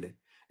benyadile.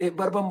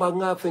 Barbamba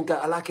nga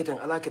fenka alaketen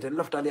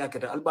lafta ali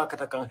aketen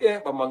albakata kan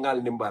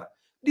bamangal nimbara.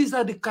 These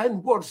are the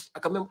kind words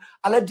akamem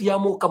ala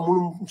diamo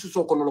kamulum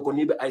suso kono ko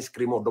nibe ice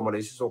cream o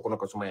domale suso kono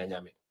ko suma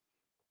nyame.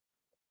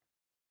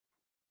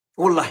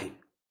 Wallahi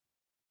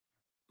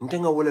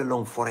ntenga wole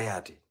long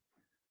foreyati.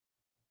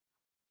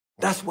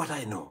 That's what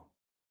I know.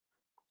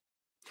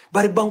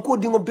 Bari banko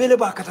dingo bele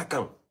ba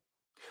katakan.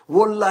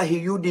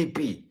 Wallahi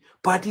UDP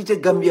party te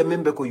Gambia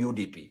membe ko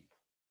UDP.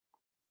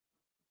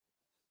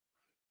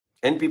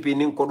 NPP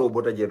nin kodo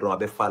bota je don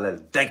abe falal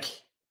daki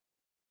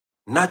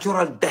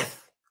natural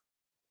death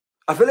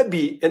afele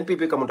bi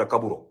NPP kamunta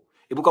kaburo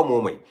ibuka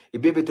momay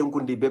ibebe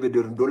tenkundi bebe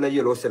de dola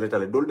yelo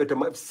seletale dolbe te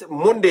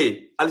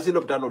monde alsi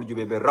loptano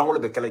jube be rangolo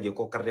be kala je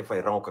ko carte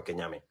fay rango ka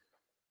kenyame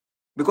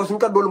because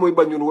nka dol moy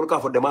bañun wol ka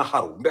fo dema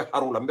haru mbe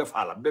haru la mbe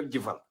fala mbe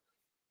jifal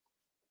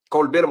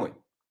kol ber moy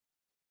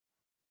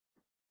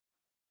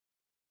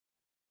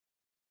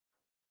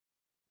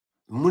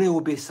mune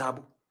wobe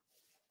sabu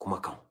kuma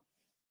kan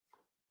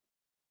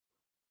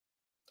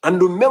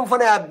andu même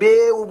fana ya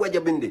be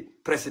wajabinde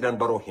President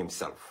Barrow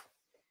himself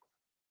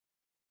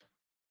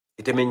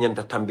ite men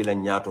nyanta tambila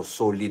nyato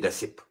so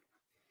leadership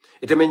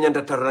ite men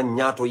nyanta tarra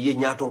nyato ye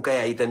nyato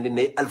kaya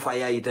itandine alfa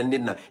ya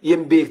itandina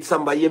yembe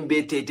samba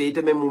yembe tete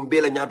ite men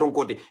mumbela nyato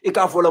kote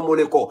ikafola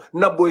mole ko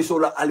na boy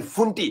sola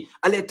alfunti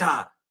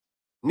aleta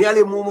ni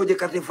ale momo je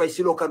carte fay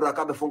silo kadro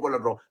akabe fongola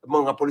do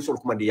manga police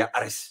ko mandi ya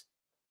arrest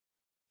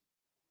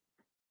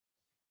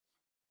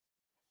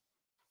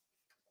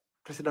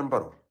President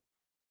Barrow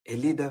a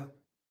leader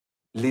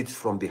leads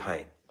from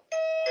behind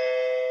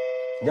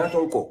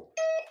nyato ko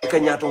ika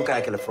nyato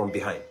kaya kala from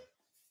behind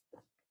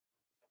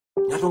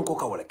nyato ko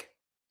kawaleke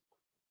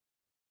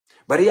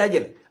bari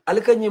yajel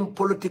alka nyim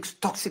politics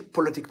toxic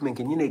politics men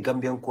nyine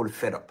Gambian call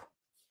fed up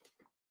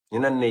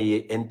nyina ne ye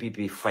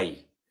NPP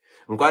fay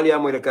ngali ya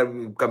mo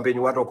campagne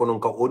wato ko non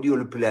ka audio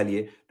le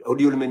plalier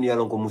audio le men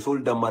yalon ko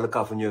musul damal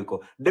ka fu ñoy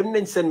ko dem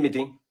nañ sen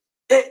meeting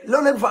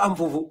lo leen fa am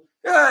fofu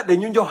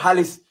dañu jox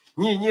xaliss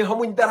ñi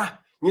xamuñ dara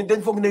ñi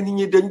dañ fogg ne nit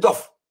ñi dañ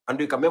dof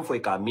andu ka même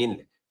foy ka min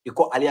le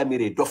iko ali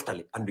amire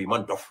doftali andu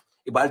man dof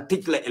ibal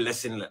teach la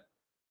lesson la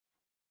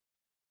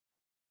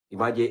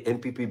imaje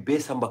NPP be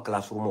samba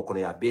classroom ko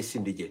ya be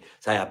sindije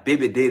sa ya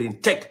bebe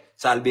derin tek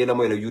sal be la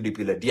moy la UDP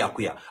la di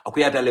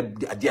akuya dale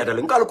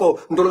diadale ngal ko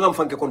ndol ngam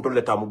fanke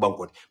contrôle tamu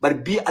bankot bar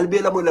bi al be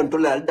la moy la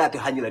ndol al date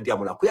hanyila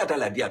diamula akuya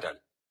dale diadale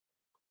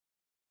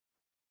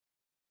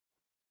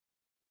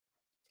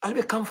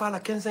albe kam fala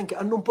 15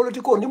 andum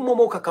politico ni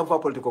momo ka kam fa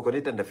politico ko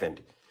ni tan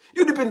defendi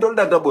UDP ndol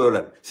da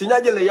boyolan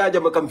sinyaje le yaaja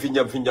makam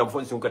finjam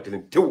fon sun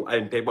katilin tew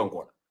ay tay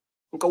bankot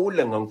nka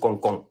wulle ngan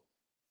konkon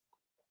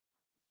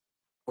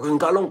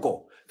ngalon ko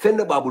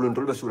fende babulun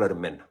tolbe sulare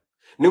men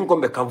nin ko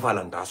be kam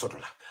fala nda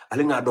sotola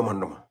ali nga do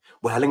mandoma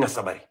bo ali nga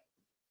sabari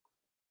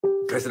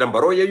President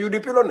Barrow ye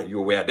UDP lon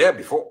you were there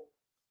before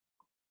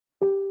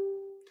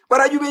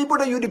bara jube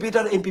iboda UDP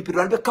tan MPP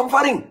albe kam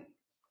faring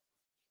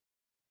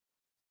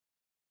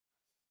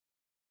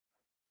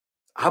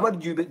Hamad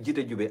jube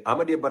jite jube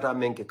amade bata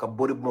menke ka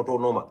bori moto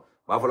noma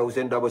ba fala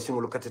Hussein Dabo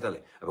singulu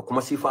katitale abe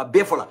kuma sifa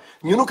be fala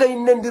ñunu kay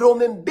nendiro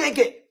men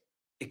beke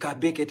ika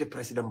beke te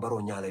President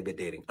Barrow nyaale be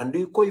dering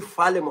andu koy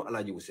faale mo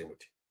Alaji Ousseynou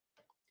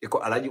iko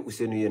Alaji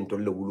Ousseynou yen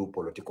tolle wulu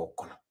politiko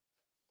kono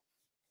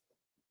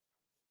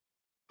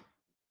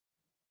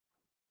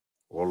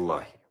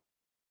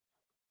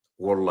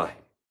wallahi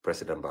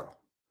President Barrow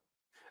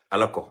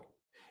alako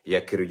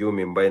يكرجو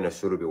من بين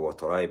السرب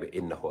والترائب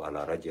إنه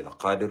على رجل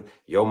قادر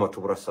يوم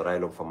تبرى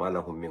السرائر فما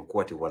لهم من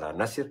قوة ولا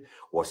نصر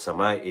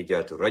والسماء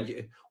إيجاد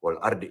رجع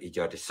والأرض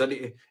إيجاد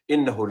السلئ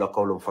إنه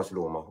لقول فصل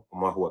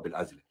وما هو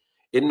بالعزل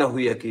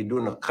إنه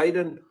يكيدون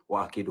قيدا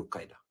وأكيد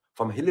قيدا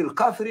فمهل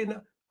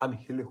الكافرين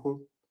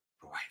أمهلهم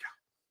رويدا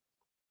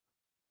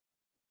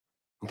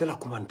انت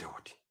لكم أنت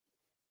ودي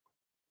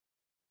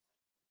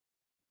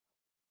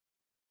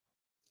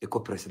إكو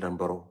بريسيدان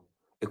بارو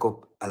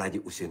إكو Alaji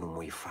Ousseynou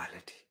موي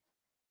فالتي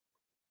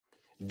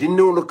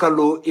dinno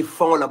kalo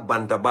ifon la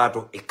banta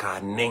bato ika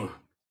neng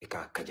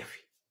ika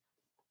kajafi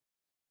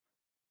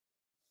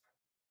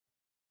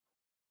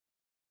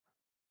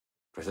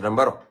President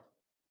Barrow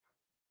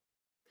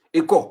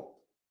iko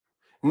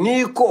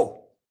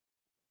niko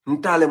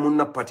ntale mun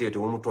na patete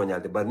mu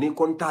tonyalde bar ni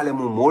kon tale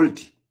mu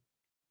molti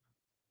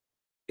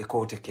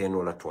iko te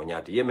keno la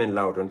tonyati yemen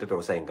lawto nte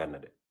to say ganna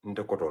de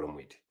nte ko tolo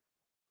muyti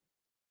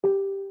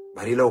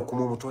bari law ko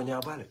mu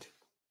tonya balete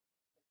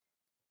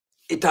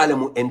itale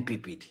mu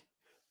NPP di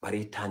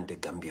bari tande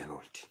Gambia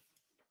nolti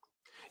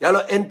yalo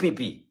NPP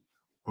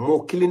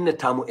mo kilinne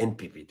tamu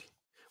NPP di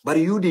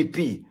bari UDP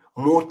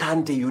mo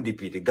tante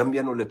UDP di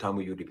Gambia no le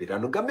tamu UDP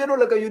anu Gambia no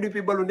le ka UDP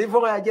balu ndi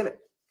fo ya jele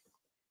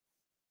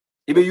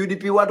ibe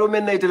UDP wato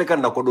men na itele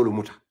kan na ko dolu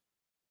muta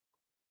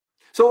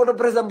so wodo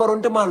President Barrow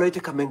nte malo ite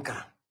kamenka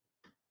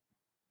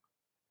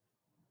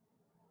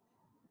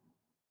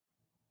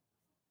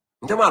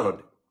nte malo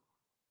de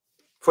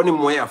foni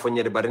moya fo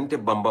nyede bari nte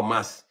bamba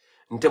mas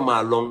nte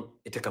malong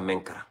ite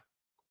kamenka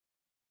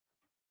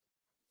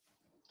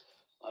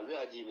albe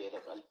ajibe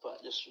rek alpa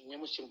just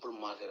ñemu simple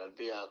matter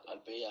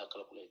albe ya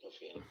calculate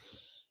fe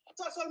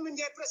social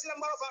media President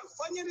Barrow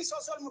fa ñeni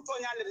social mu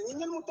toñale ni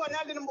ñen mu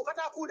toñale ni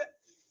mbukata kude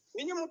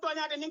ni ñi mu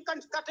toñade ni kan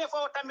kate fo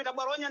tamita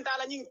Barrow ñanta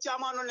la ñi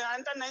chamanol ni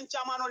antan na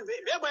chamanol be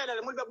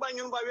bayale mu be bay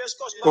ñun ba West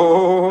Coast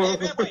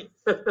be bay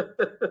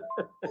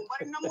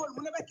bari namol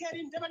mu ne be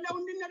kerin de be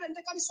dawndi ne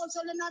de kan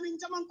social na min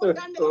jaman ko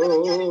tande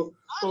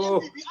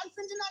be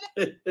alfindinale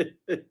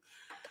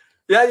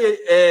yaye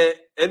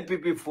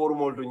NPP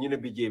formal to ñine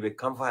bi jebe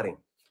kam faring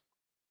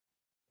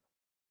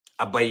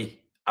abay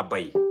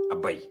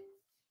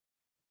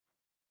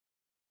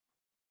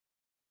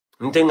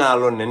Ntenga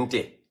alon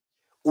nente.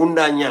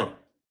 Undanyang.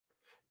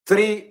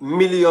 $3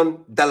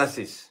 million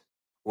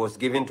was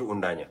given to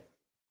Undanya.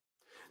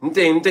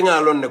 Ntenga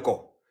alon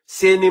neko.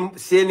 Seni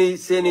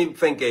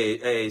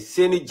fenke,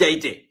 seni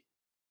jaite.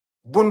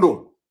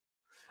 Bundu.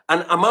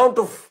 An amount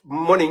of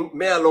money,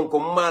 me alon ko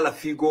mala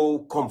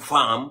figo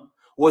confirm,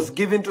 was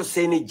given to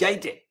Seni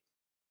jaite.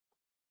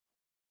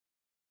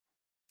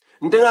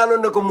 Ntenga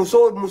alon neko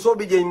muso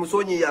bije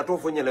muso nyi ya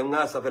tofo nyele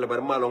nga safele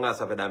bar malo nga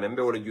safele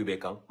membe wole jube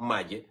kan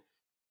maje.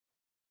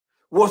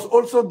 Was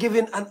also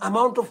given an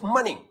amount of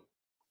money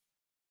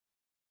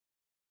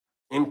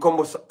in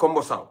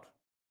Combo South.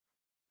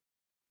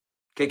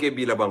 Keke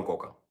bila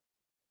bankoka.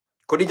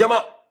 Kodi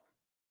jama.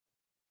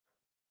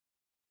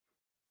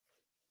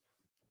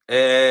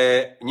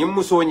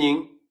 Nyimuso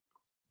nying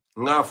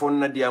nga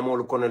fonna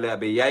diamol kono le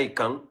abe yai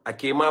kan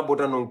akema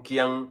bota non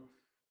kiang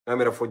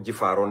ngamira fo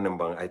jifaron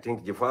nembang. I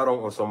think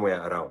jifaron or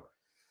somewhere around.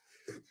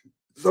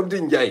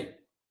 Something jai.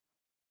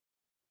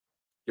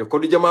 Yo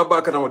kodi jama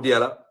baka na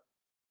diala.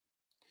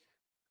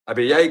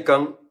 Abe yai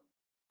kan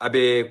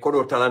abe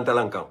kodo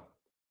talantalan kan.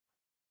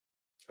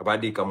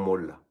 Abadi kan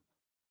molla.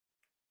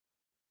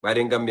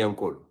 Bari Gambia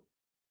nkolo.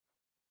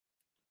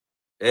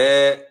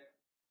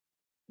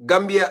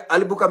 Gambia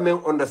albuka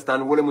men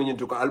understand wole mo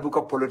nyintuko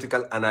albuka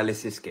political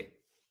analysis ke.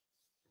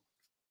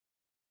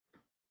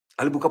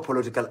 Albuka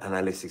political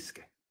analysis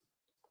ke.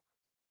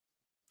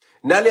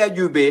 Nale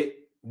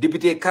ajube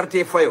député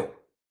Carte Fayo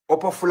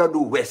Opa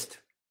Fuladu West.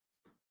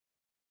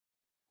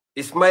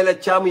 Ismaila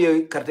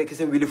Chamiyo Carte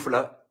kese wili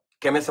fula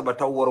kemesa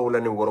bata woro wala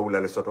ni woro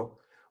wala soto.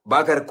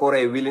 Bakar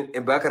Kore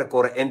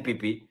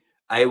NPP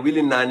ay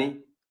wili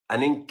nani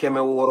anin keme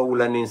woro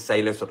wala ni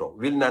saile soto.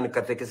 Wili nani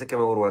Carte kese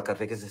keme woro wala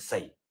Carte kese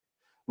say.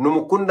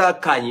 Numukunda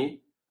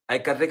kanyi ay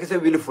Carte kese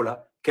wili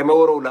fula keme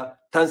woro wala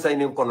tansay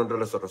ni kono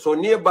dola soto. So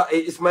niye ba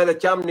Ismaila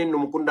Cham ni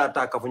numukunda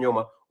ta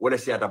kafunyoma wala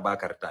siata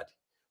Bakar tati.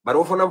 But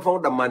wofonam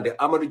fond demande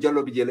Amadou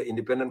Diallo bijele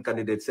independent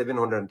candidate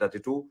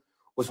 732,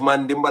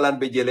 Ousmane Dimbalan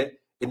bijele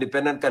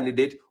independent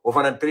candidate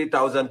ofana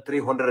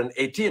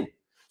 3,318.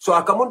 So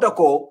akamunta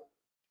ko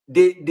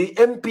the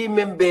MP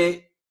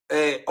member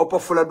Upper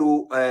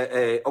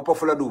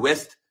Fuladu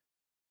West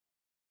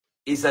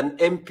is an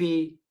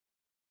MP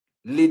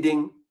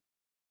leading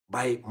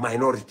by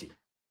minority.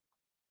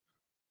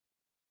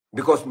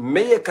 Because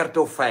Mayor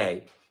Karto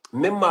Fire,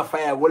 Memma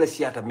Fire wala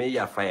siata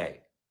Mayor Fire.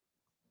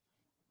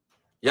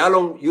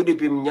 Yalong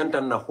UDP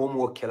nyanta na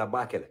homework kela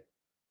bakele.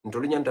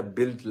 Ntolu nyanta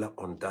build la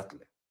on that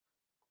le.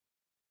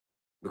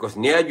 Because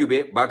niya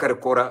jube Bakar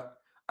Kora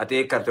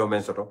ate Karto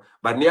mensoto.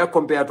 But niya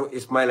compare to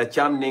Ismaila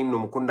Cham ning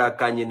numukunda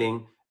kanyi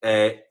ning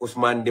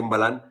Usman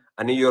Dimbalan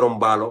ani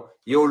Yorombalo.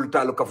 Yol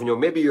talo kafunyo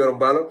maybe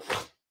Yorombalo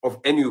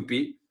of NUP.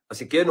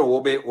 Asikeno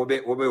wobe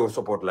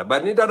support la.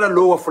 But ni dada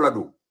lower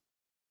Fuladu.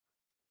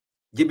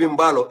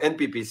 Jibimbalo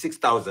NPP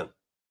 6,000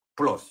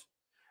 plus.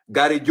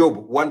 Gary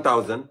Job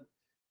 1,000.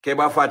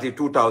 Keba Fati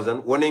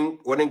 2,000,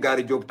 warning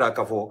Gary Job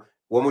takafo,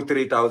 womu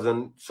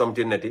 3,000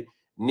 something neti,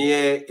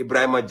 niye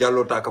Ibrahima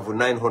Jallo takafo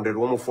 900,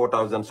 womu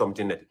 4,000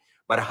 something neti.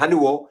 But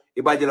haniwo,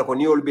 ibajela ko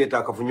niol be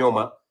takafo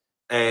nyoma,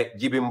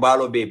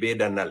 Jibimbalo be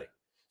danale.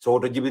 So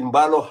the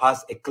Jibimbalo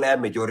has a clear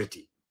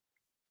majority.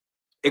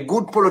 A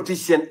good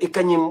politician,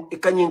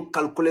 ikanyin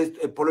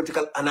calculate a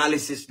political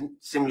analysis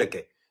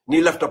simleke,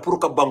 ni lafta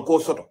puruka banko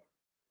soto.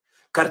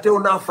 Karte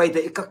ona faita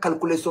ika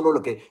calculation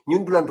loke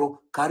nyundulanto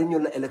karinyo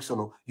la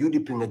electiono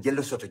UDP nga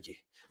jelle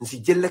sotoje nsi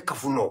jelle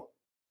kafuno.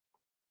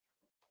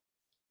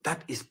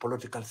 That is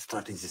political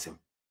strategism.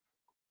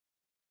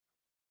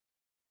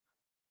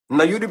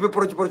 Na UDP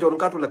proche on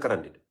katu la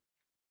karandide.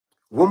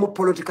 Womo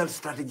political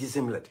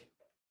strategism lati.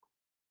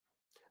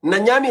 Na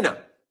nyamina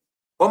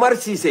Omar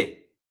Cisse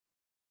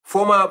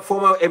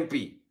former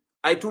MP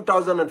I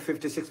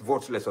 2,056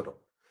 votes lesoto.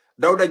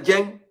 Dauda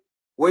Jeng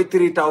way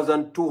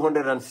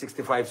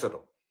 3,265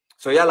 soto.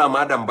 So yala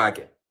madam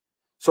bake.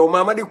 So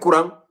Mamadi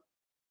Kurang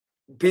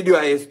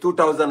PDI is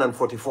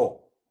 2,044.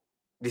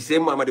 The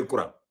same Mamadi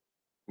Kurang.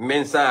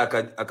 Mensa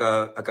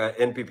aka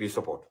NPP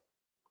support.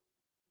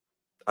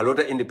 A lot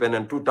of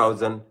independent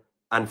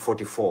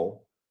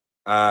 2,044.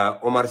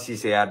 Omar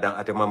Cisse ada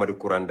ate Mamadi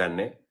Kurang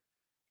danne.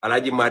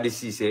 Alaji Madi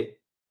Cisse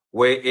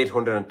way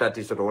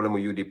 830 soto wala mu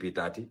UDP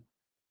 30.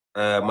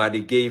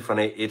 Madi Gay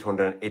fana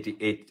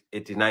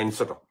 889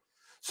 soto.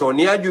 So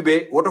niya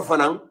jube woto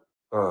fanang,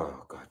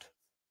 oh God.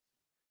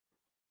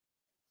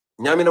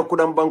 Nyamina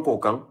kudam banko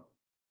kang,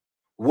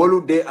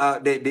 wolu de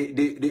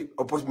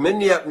oppose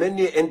many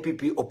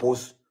NPP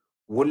oppose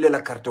wolle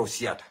la karto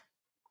siata.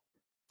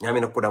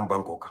 Nyamina kudam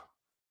banko kang.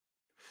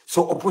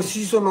 So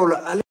opposition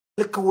ola ale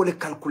ka wole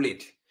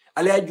calculate.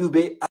 Ale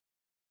ajube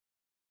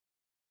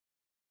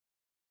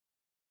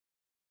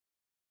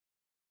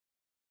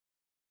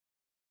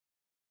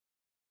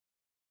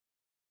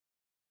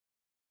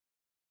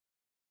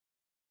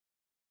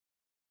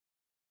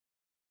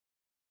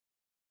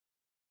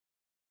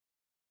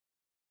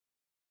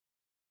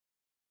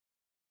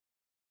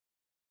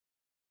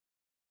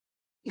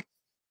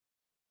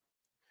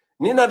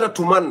Nina da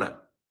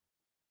tumanna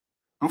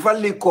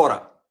mfalli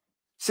kora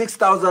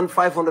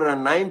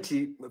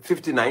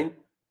 6,559.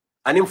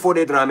 Anim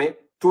Fode Drame,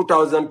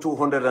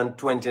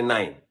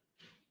 2,229.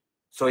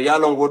 So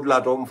Yalong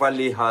Woodlato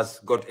Mfali has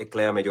got a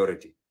clear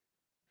majority.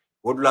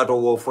 Woodlato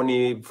wo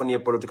funny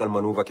political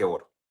maneuver ke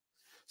wor.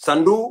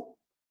 Sandu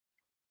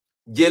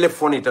jele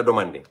funny ta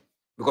domande.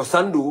 Because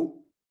Sandu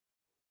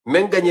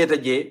men gagneta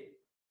je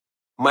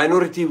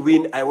minority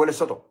win I wole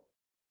soto.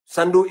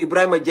 Sandu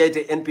Ibrahim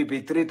Jaite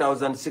NPP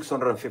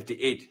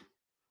 3,658.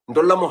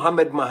 Ndolla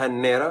Mohammed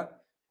Mahanera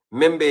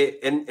membe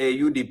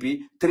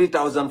UDP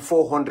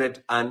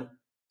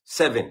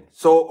 3,407.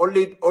 So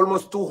only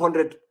almost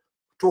 200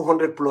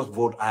 plus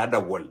vote I had a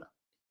wall.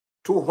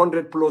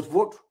 200 plus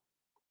vote.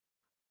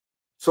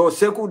 So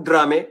Seku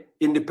Drame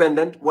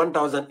independent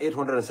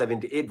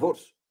 1,878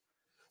 votes.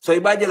 So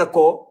ibajela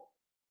ko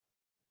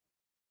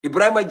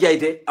Ibrahim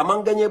Jaite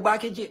amanganye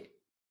bakeje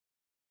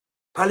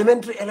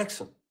parliamentary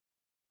election.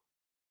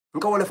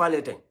 Nka wale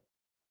fale teng.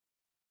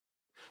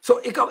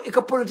 So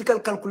ika political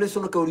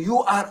calculation ko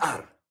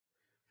URR,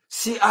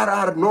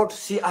 CRR North,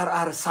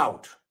 CRR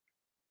South.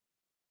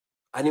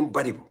 Anim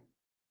badibu.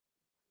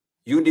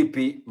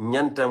 UDP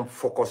nyantam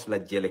focus la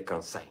jele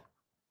kansai.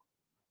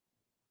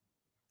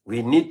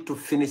 We need to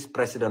finish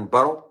President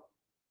Barrow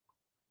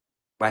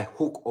by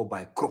hook or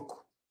by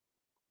crook.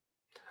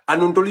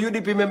 And until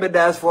UDP member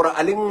diaspora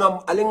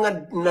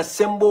alinga na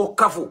sembo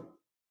kafu.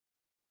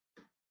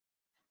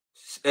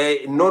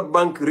 North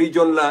Bank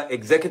region la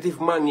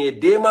executive mange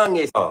de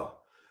mange.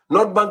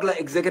 North Bank la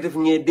executive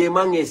nge de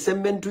mange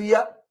sembentu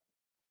ya.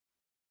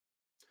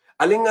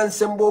 Alinga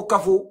sembo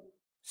kafu.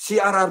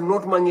 CRR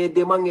North mange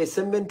de mange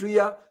sembentu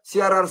ya.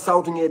 CRR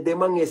South nge de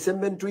mange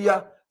sembentu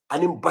ya.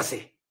 Anim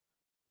base.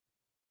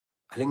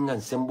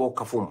 Alinga sembo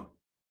kafuma.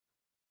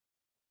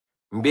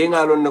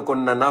 Mbenga alon na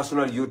kon na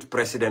National Youth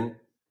President.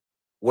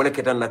 Wala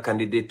ketan na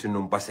candidate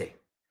num base.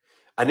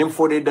 Anim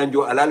Fode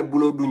danjo alal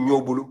bulo du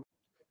nyobulu.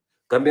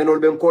 Gambia no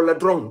ben ko la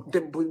drong te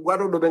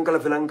wado do ben kala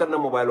filan kan na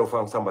mobile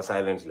of samba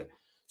silence le.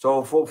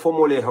 So fo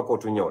mole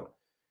hakotu nyon.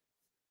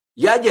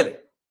 Ya jele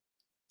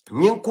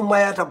nyin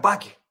kumayata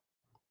baki.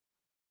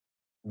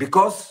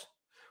 Because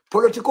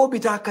political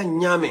bitaka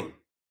nyaming.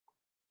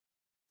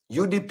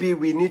 UDP,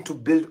 we need to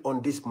build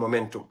on this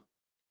momentum.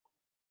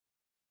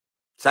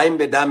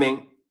 Saimbe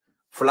daming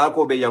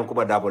flako be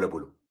yankuba dabole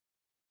bulu.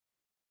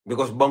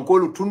 Because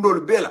Bankolu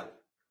Tundol Bela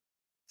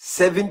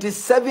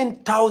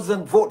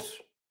 77,000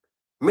 votes.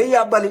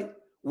 Meya Bali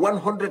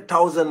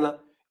 100,000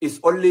 is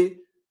only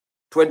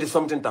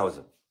 20-something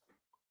thousand.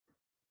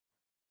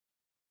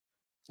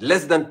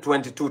 Less than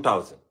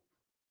 22,000.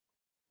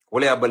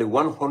 Wole Abali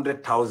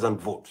 100,000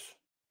 votes.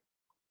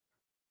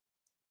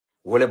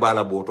 Wole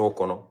bala boto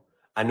kono.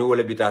 Ani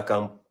wole bita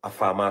kang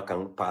afama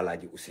kang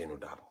palaji Usenu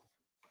Dabo.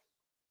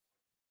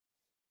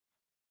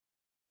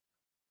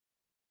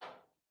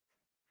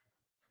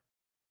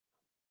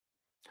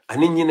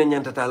 Ani nyine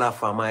nyantata la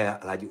afama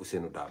ya alaji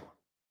Usenu Dabo.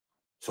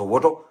 So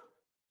woto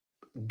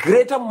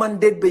greater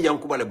mandate be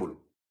Yankuba Lebulu.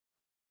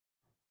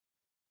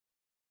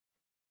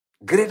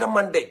 Greater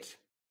mandate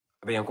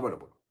be Yankuba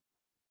Lebulu.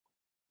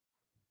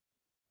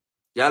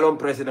 Yalom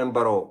President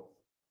Barrow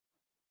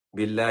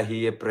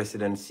billahi ye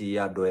presidency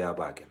ya doya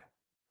bakela.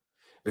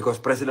 Because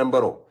President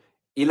Barrow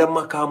ila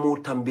makamu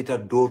tambita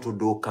door to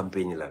door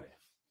campaign la.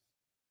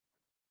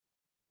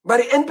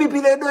 Bari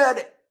NPP le doya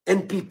de.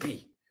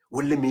 NPP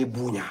wole me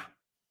bunya.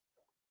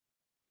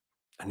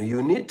 And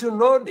you need to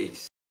know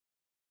this.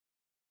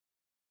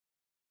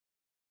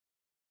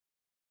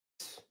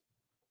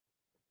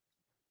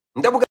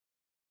 Ndabuga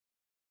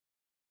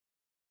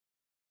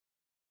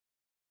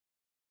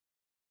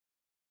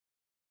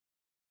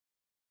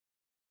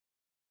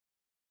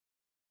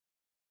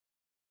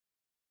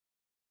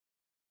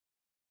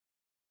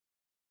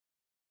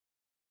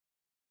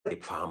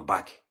farm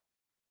back.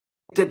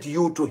 Take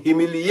you to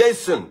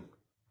humiliation.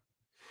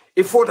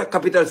 If for the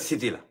capital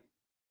city la.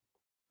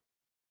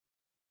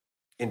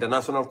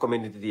 International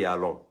community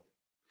alone.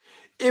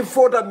 If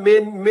for the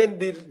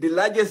the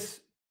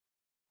largest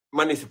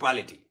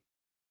municipality.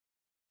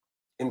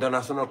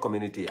 International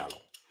community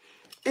alone.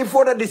 If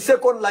for the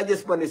second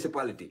largest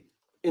municipality.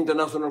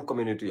 International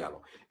community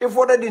alone. If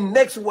for the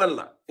next one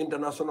la.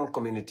 International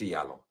community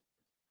alone.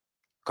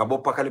 Kabo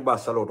pakaliba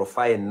salo to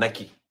fire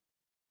naki.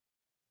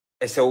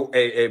 Ese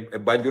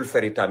Banjul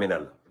ferry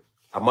terminal.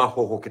 Ama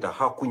hoho kita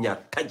hakunya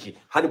taji.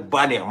 Hani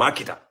bane ama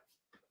kita.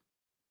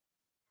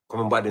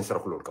 Kome mbadin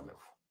sarakulol kame.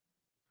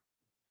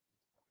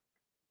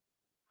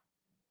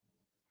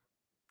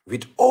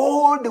 With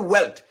all the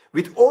wealth,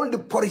 with all the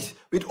police,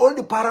 with all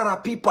the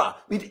parara people,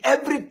 with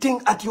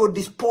everything at your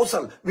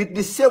disposal, with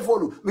the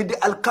sefolu, with the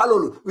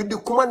alkalolu, with the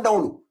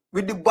commandolu,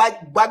 with the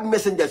bad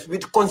messengers,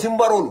 with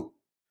consimbarolu.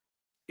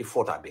 It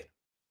fought a bit.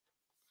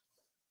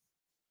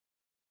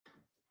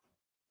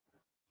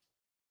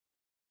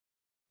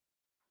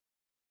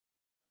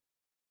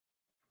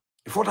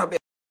 It fought a bit.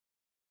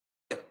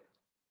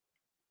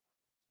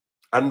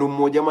 And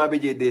Mojama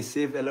they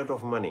save a lot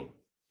of money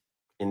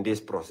in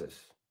this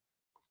process.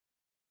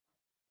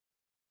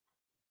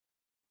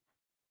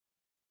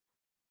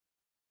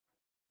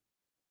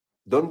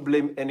 Don't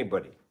blame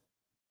anybody.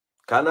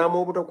 Kana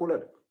mo buta kula.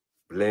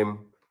 Blame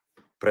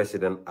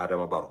President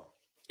Adama Barrow.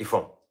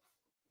 Ifon.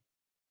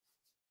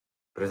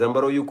 President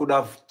Barrow, you could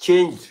have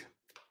changed.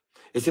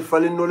 It's a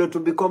fallen knowledge to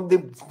become the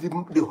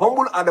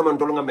humble Adama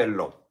Ntolunga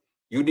Melon.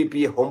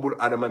 UDP humble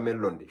Adama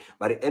Melondi.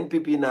 But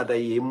NPP nata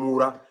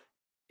yemura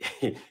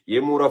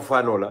yemura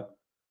fanola.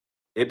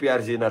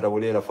 APRC nata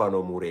wolera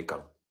fano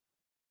mureka.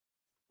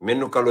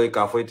 Menu kaloy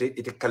ka fo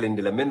ite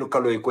kalendila menu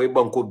kaloy ko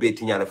banko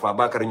beti nyala fa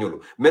bakar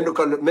nyolo menu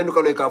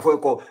kaloy ka fo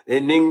ko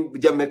ning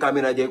jamme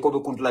kamina je ko be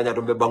kuntla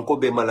nyato be banko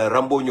be mala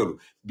rambo nyolo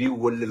bi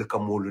wollel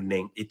kamolu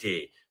neng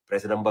ite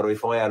president Barrow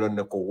fa yalon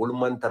ne ko wol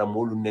man tara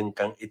molu neng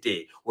kan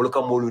ite wol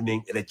kamolu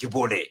neng ele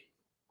jibode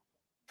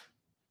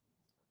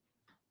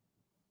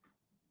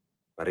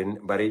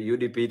bari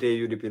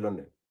UDP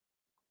londe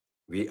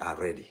we are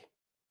ready.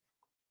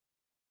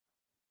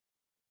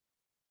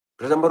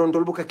 President Barrow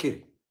ndol bu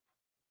kakiri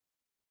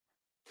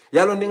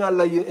yalo ninga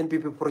la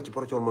NPP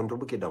proche on monto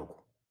buke danko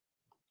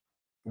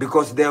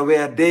because there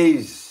were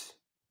days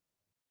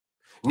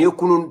ni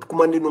kunun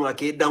kumandi nunga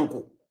ke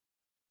danko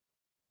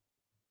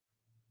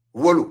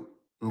wolu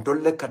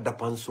ntolle ka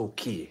dapanso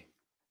kiye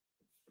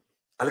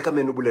alka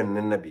menu bulen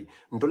nen nabi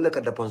ntolle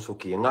ka dapanso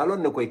kiye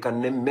ngalon ne koy kan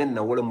nem men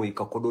na wala muy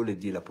ka kodole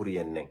di la pour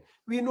yen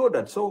we know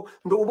that so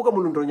ndo ubuka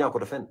mulu ndo nyako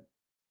to fen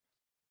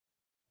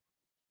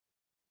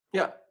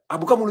yeah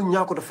abuka mulu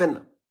nyako to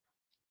fen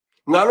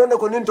ngalon ne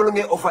ko nin tolo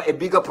nge offer a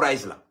bigger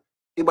price la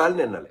ibal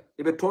nenale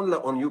ibe ton la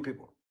on you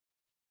people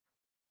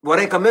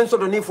ware kamen so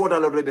do ni foda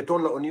la rebe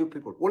ton la on you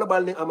people wala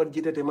bal ni amad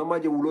jitete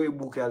mamaje wulo e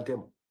buke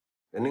altem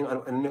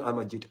ni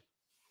amad jite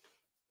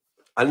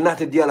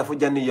alnate diala fo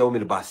janni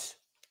yawmil bas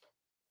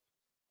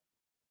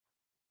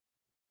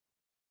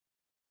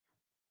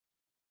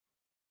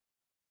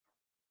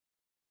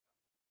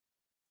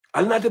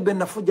alnate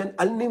benna fo jan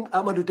alni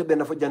amadu te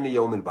benna fo janni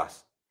yawmil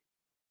bas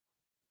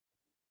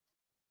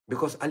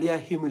because alia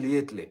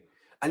humiliately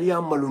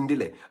alia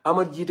malundile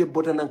amad jite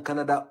botanan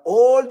Canada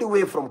all the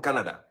way from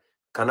Canada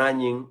kana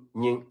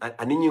nying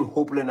ani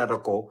hope le nata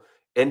ko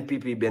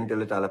NPP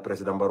bentele tala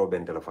president Barrow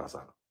bentele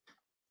fasa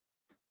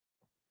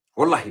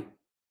wallahi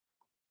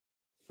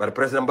bar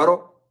president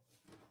Barrow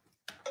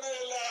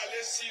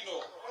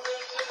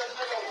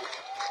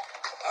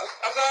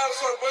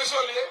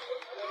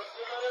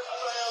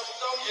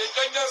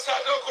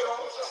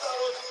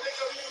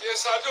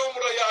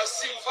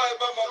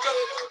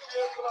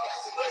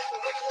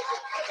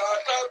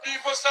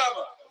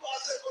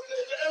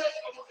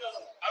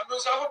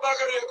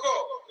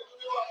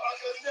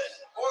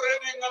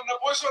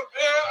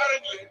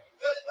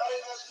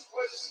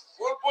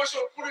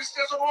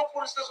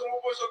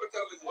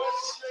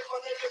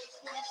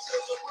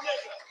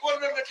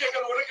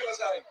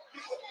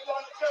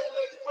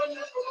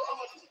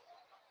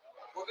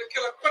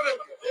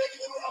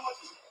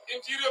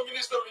Interior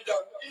Minister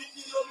Vijan,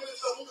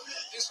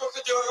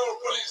 Inspector General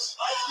of Police,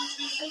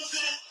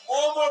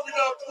 Momo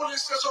Bida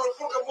Police Station of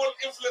Pokemon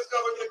influence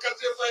cover the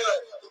country fire,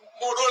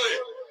 Modole.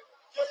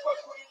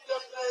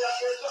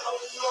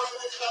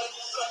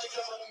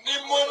 Ni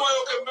Momo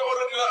you can be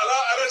already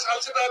arrest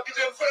and set up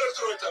in fire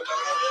to it.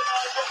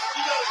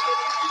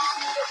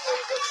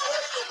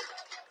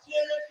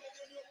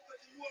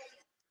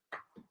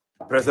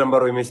 President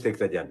Barrow mistake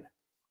ta jan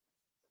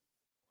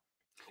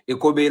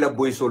iko be la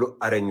boy solo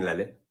arègne la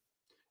le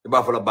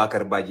iba fa la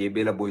Bakar Badji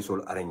be la boy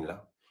solo arègne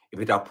la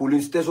ibita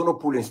polling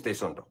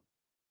station to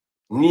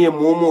ni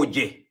momo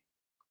je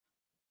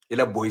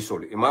ila boy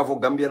solo ima fo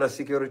Gambia la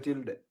security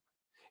de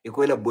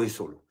iko ila boy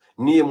solo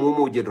ni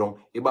momo je dron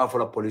iba fa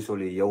la police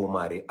solo yaw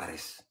mari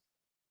arrest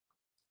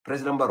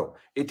President Barrow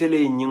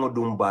etele nyingo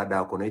dum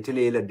bada ko no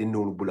etele la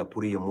dindol bula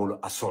pour ye molo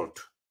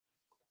assault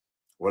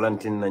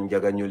walantin na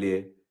njaga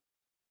ñolé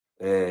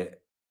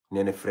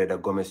nene Freda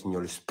Gomez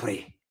ñol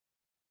spray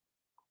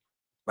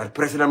bar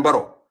President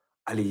Barrow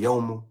ali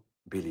yawmu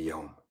bil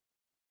yawm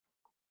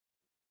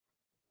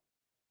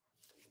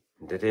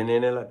ndete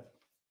nene la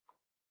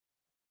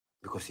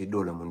because he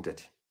dola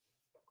muntati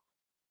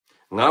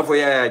ngafo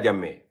ya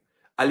jamme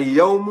ali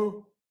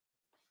yawmu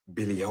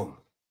bil yawm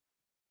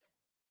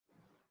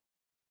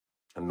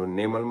ando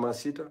nemal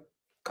masita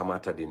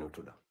kamata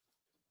dinutula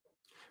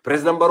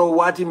President Barrow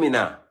wati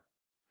mina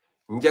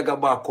njaga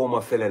ba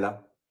koma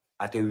felela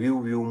ate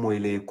wiu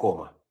moyle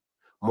koma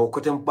mo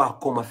kotem ba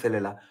koma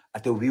felela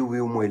ate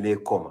wiu moyle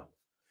koma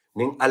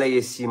ning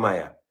alaye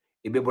simaya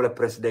ibe bola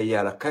president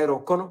yala Cairo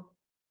kono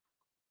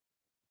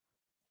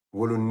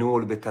wolu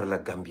niwol be tarla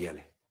Gambia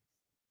le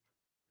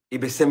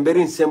ibe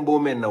semberin sembo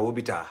men na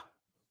wobita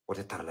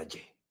wote tarla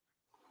je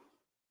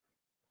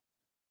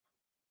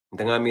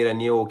ndanga mira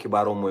niyo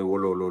kibaro moy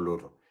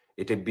wolo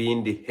ite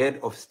being the head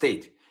of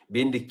state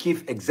being the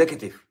chief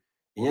executive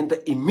inyanta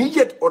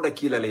immediate order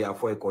kila le ya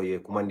foy ko ye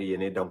kumandi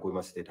yene danko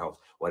ma state house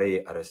ware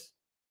ye arrest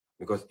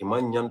because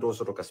iman nyanto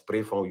soto ka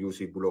spray from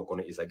UC bulo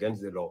kono is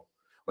against the law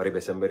ware be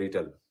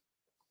semberitel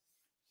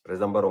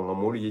president Barrow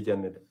ngamolu ye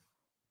janne de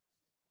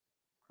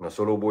na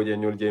solo boje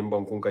nyol je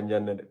mbankun kan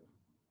janne de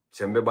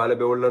sembe bale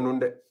be wala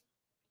nunde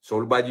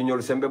sol baji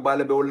nyol sembe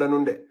bale be wala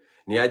nunde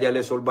ni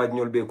ajale sol baj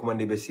ñol be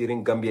kumandi be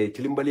sirin Gambia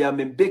tilimbali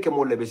men beke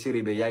mo le be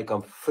siri be yay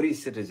kam free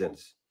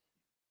citizens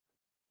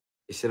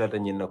isilata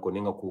nyinna ko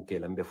ninga ku ke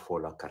lambe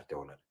fola carte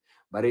wala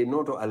bari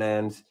noto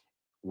alliance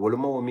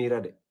woluma o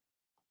mira de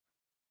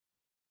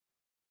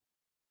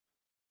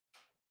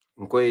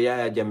nkoy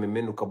yaya jamme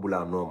menu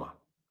kabula noma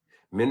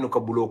menu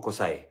kabulo ko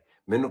say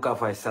menu ka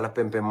fay sala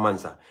pempe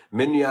mansa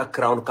menu ya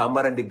crown ka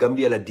marandi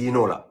Gambia la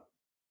dinola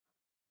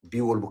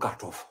biwol bu ka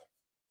tof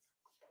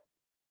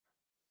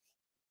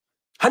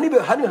hani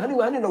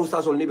na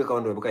ustasol ni be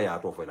kawando be ka ya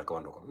tof la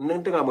kawando ko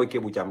nante nga moy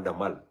kebu cham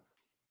damal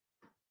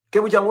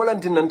kebu cham wala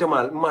nante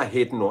mal ma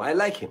hate no I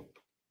like him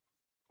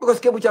because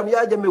kebu cham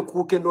ya jamme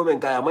ku kendo men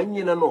kaya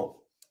manyina no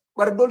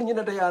bar dol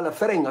nyina ta yala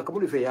ferenga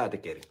kabuli fe ya te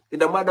keri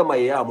ida mada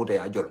may ya muta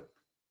ya jol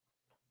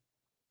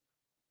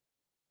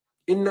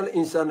innal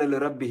insana li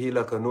rabbihi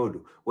lakanud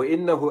wa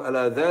innahu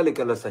ala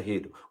dhalika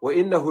lasahid wa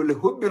innahu li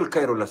hubbil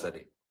khairu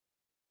lasadi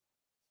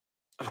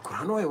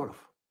alquran way wolof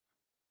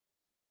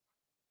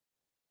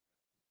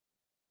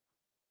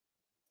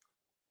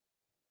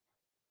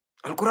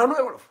alquran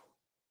way wolof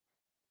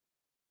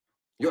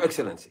your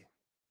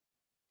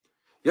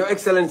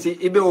excellency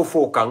ibe o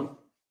fokan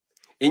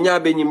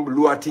inyabe nyim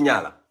luati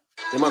nyala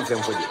imam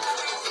fem fodi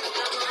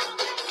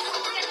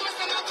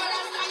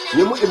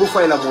nyimu ibu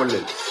fayla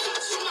mollel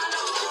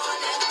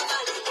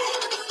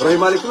roy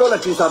malik lola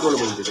ti sa dole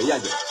mo de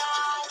yaje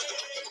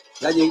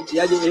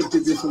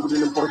FTP sungu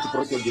dinen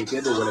porte je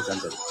ke do wala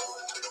kantal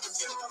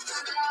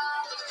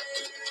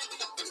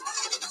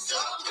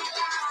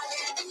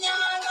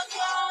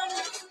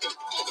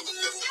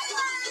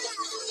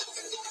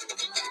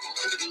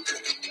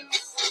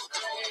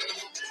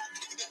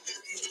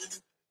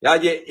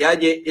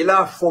yaje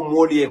ila fo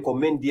moli ko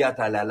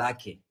mendiata la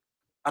lake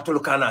atol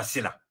kana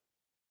sila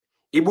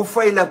ibu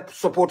fayla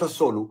supporter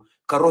solu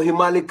ka rohi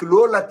malik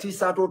lola ti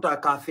sa to ta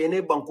ka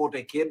fene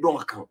bankote ke don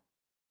kan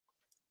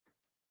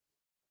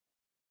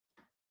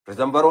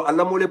president baro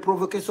alla mo le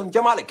provocation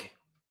jamaleke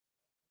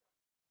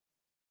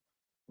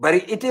bari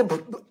ite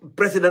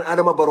president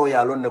adama baro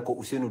ya lon ne ko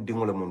usenu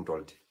dingole mun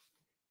tolti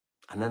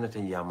anana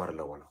tan yamar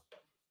la wala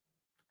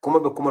kuma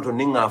be kuma to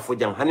ninga fo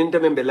jang hanin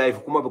tambe be live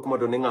kuma be kuma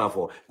to ninga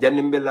fo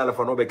jannim be la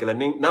fa no be kala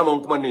ning na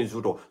mon kuma ni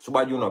zuto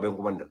suba juno be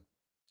kuma ndal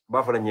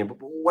ba fa nye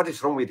what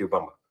is wrong with you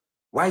bamba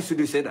why should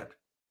you say that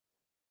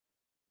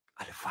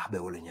alfa be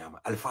wala nyama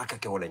alfa ka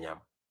ke wala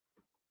nyama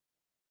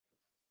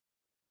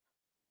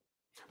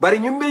bari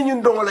nyumbe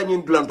nyun don wala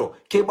nyun dulanto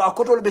ke ba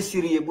ko tol be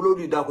siriye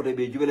bulodi da ko de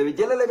be jubele be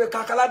jelale be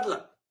kakalat la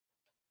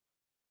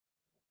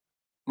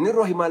ni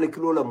rohi malik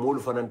lola mol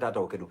fananta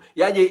taw kedo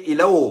yaje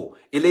ilawo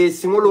ile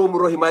singolo mu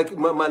rohi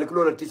malik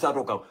lola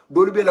tisato kam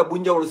dolu be la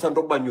bunjawol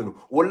santo banyunu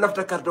wol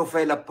lafta karto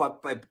fayla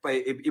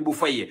ibu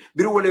faye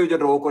bir wala yo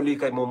jodo ko li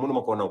kay mom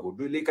munuma ko nanko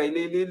li kay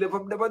li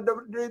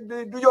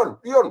du yon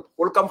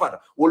wol kam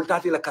fata wol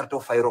tati la karto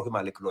fay rohi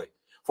malik loy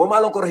fo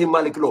malon ko rohi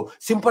malik lo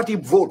sympathy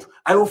vote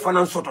ayo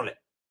fanan sotole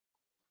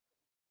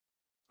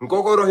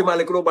ngoko rohi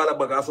malik lo bala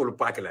bagasol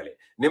pak lale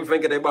nim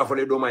fenke day ba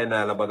fole do may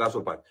na la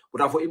bagasol pak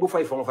puta fo ibu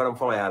fay fon faram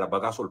fon ya la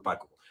bagasol pak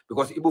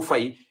because ibu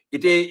fay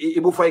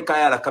ibu fay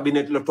kaya la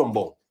cabinet le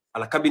tombo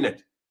ala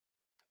cabinet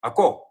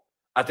ako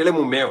atele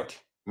mu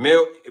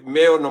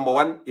mayor number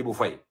 1 ibu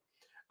fay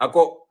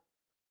ako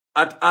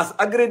as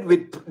agreed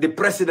with the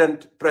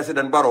president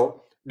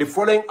Barrow, the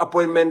following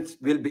appointments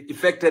will be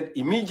effected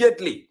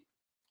immediately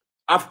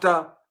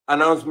after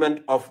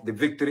announcement of the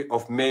victory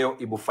of Mayor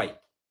Ibu Fay.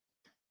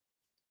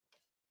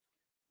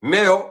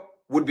 Mayor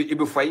would be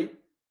Ibu Fay.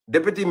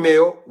 Deputy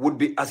Mayor would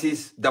be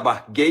Assis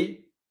Dabah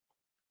Gay.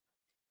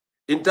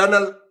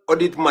 Internal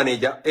Audit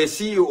Manager, a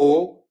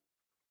CEO,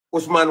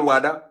 Usman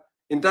Wada.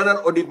 Internal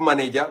Audit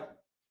Manager,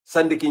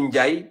 Sandikin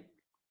Jai.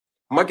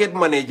 Market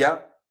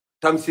Manager,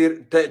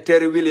 Tamsir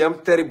Terry Williams,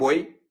 Terry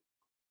Boy.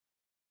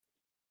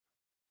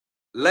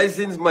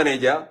 License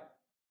Manager,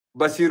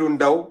 Basirun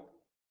Daw.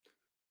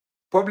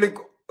 Public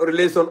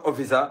Relation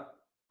Officer,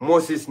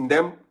 Moses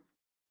Ndem.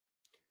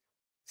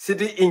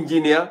 City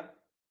Engineer,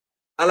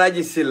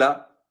 Alaji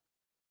Silla.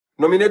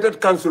 Nominated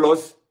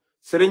Councillors,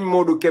 Serigne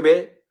Modou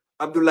Kebe,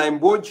 Abdoulaye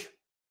Mbodj,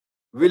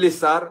 Willy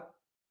Sarr,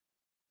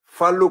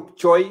 Fallouk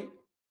Choi,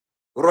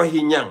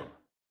 Rohi Nyang.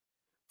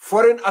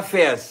 Foreign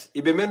Affairs,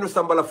 Ibemenu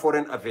Sambala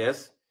Foreign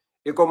Affairs,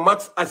 Iko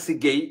Max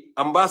Assigay,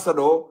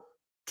 Ambassador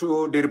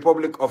to the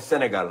Republic of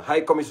Senegal,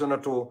 High Commissioner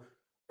to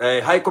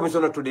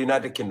the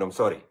United Kingdom,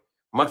 sorry.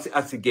 Max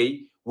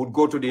Assigay would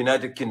go to the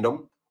United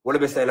Kingdom,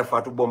 Wolebe Saila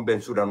Fatu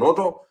Bomben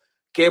Sudanoto,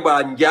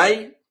 Keba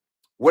Njai,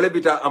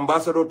 Wolebita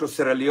Ambassador to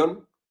Sierra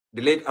Leone,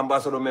 the late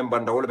Ambassador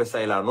Membanda Wolebe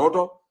Saila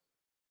Noto,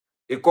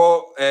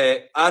 Iko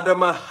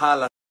Adama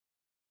Hala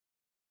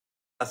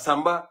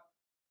Samba,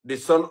 the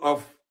son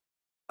of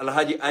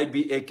Alhaji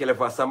IBA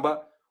Kelefa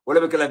Samba,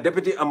 Wolebe Kela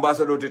Deputy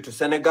Ambassador to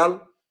Senegal,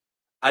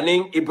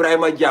 Aning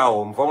Ibrahima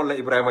Jao, Mfonla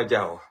Ibrahima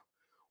Jao,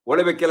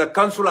 Wolebe Kela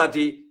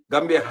Consulati,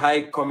 Gambia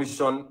High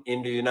Commission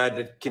in the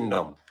United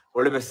Kingdom,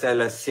 Wolebe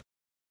Saila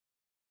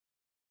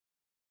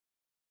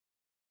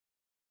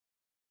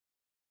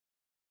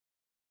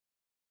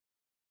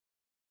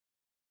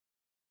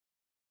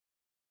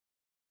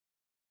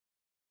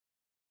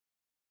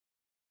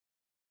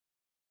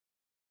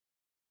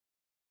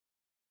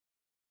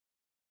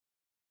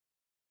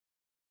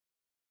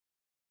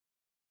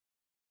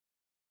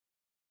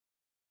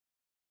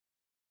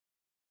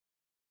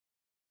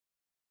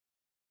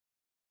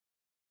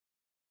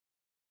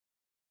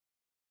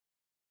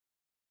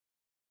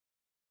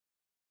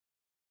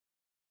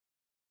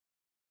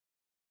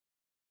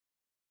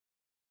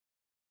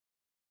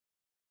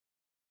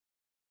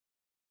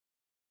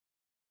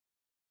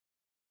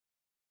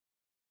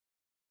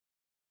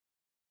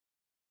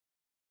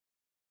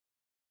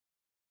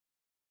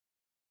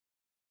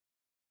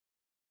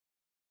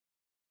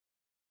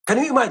Can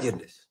you imagine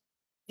this?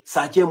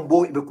 Sachem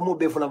bo ibe kumo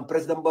be fulam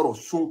President Baro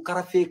sun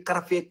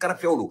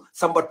karafe olu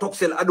samba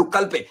toxel adu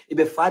kalpe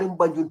ibe farim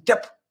banjun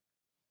tep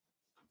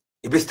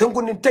ibe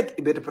stengunin tek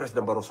ibe the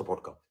President Baro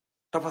support kam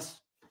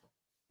tafas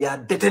ya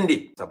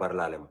detendi sabar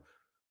lalema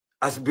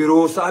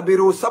asbiru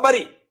sabiru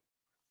sabari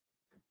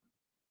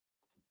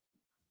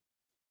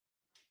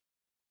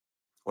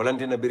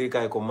walantina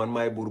birika ko man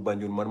may bur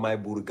banjun man may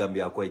bur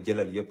Gambia ko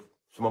jelal yep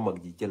suma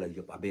magji jelal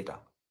yep abeta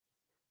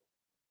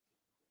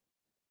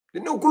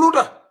dinu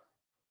kuluta.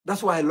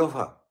 That's why I love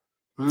her.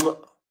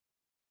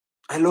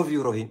 I love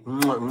you, Rohin.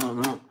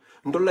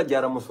 Ndolla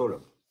jara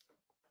musolo.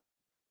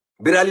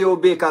 Birali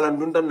obe kala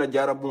ndundan na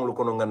jara bungulu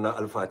kono ngana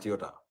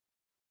alfatiyota.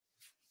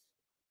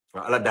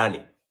 Ala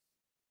dani.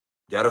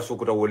 Jara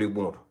sukuta woli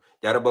bunguto.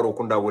 Jara baro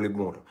kunda woli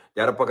bunguto.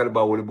 Jara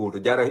pakaliba woli bunguto.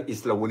 Jara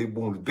isla woli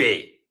bunguto.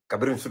 Be.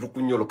 Kabirin sutu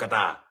kunyolo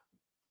kata.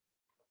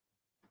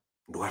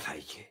 Nduwata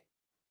ike.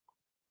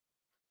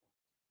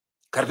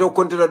 Karto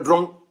kontida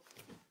drong.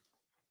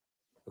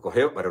 Ko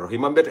hew bare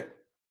Rohima mbete.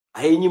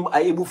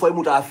 Ibu fay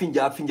muta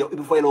afinja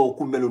ibu fay lo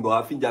kumelo ndo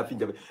afinja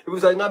ibu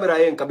sa ngamera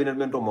yen cabinet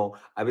mento mo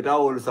abita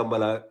wol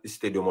sambala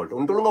stadium wolto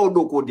ntolo ngaw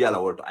do ko diala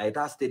wolto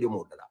ayta stadium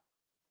wolto la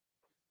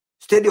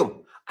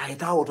stadium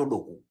ayta woto do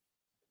ko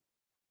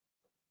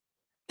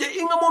e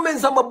inga moment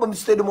samba bam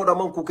stadium wolto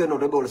man ku keno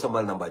rebe wol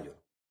sambal na bajo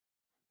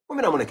mo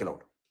mina mo nekelo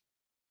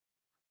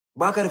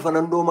bakari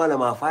fanando mala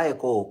ma faye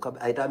ko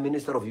ayta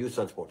minister of youth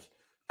and sports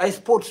I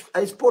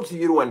sports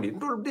yirwandi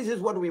this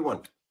is what we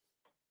want.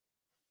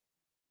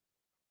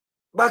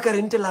 Bakar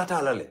inte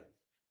lata lale.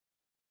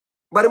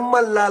 Bari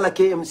malala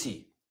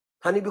KMC.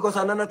 Hani because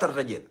anana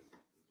tarta jel.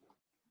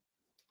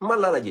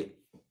 Malala jel.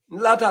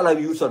 Lata la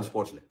youth and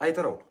sports le. Ay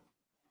taraw.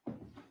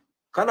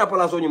 Kana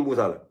pala so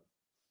nyimbusa la.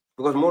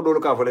 Because mo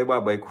dolo ka fale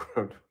ba bay ko.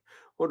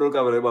 Mo dolo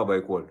ka fale ba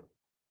bay ko.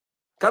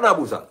 Kana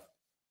busa.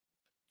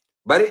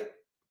 Bari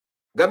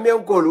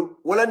Gambian kolu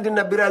wala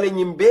ndina birale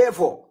nyimbe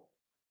fo.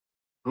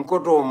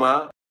 Nkoto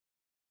ma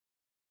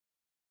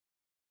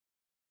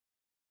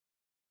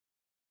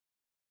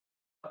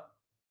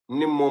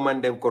nim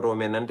moment den koto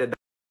men nante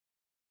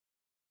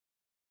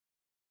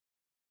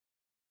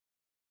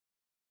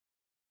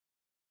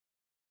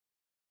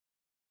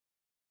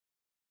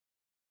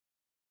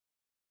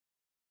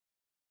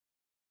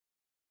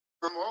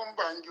mom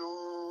banjo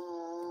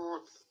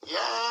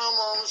ya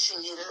mom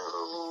sunyire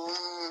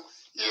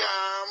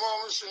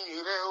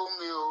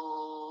yo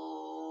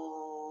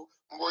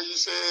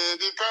mboyise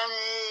dikan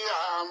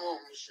ya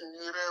mom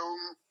sunyire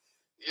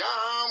ya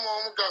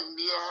mom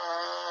Gambia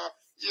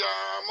ya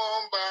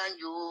mom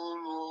banjo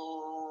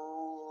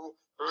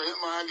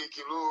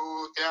Malikilo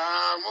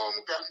ya mom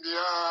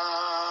Gambia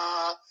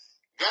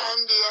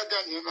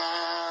ganina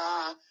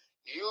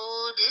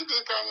you did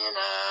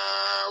kanina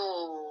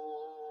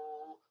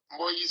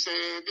Moise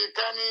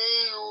bikani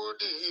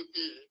UDP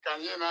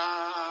kanina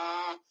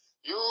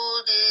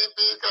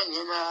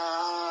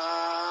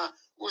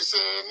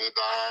Useni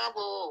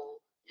Dabo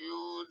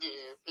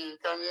UDP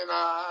kanina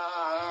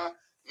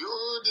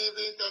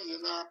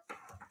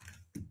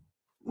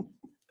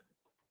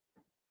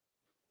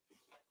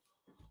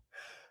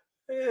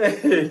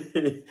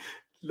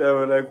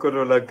la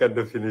kono la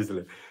kando finish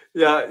le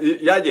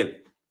ya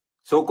jel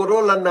so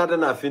kono la nada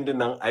na finde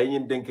nang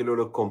ayin denkilo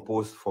lo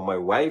compose for my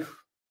wife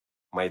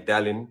my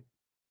darling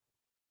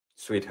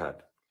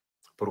sweetheart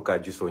pour ka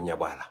jiso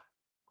nyabala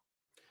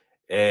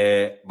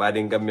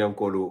badi Gambian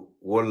kolu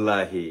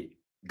wallahi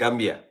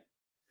Gambia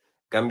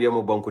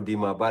mo banko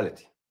dima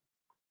balati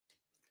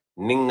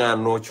ninga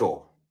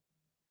nocho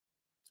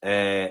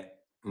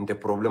nte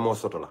problemo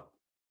sotola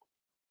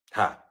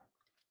ha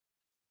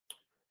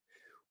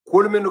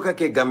kolu menu ka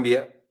ke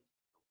Gambia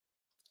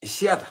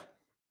siata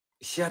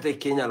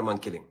Kenya alman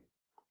killing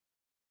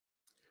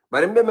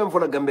bari mbe men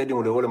fola Gambia di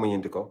wala mo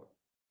nyenti ko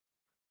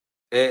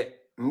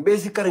mbe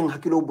si karin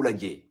hakilo bula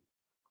je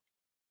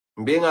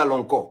mbe nga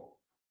lon ko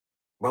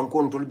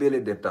banko ntul bele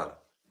dental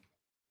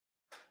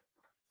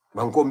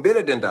banko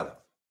mbele dental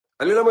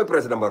ali la moy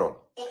president Baron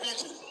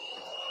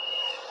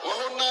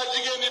waxon na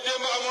jigéen ni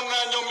dem amon na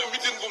ñom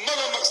meeting bu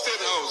maga mak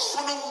state house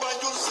kunu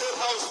Banjul state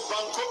house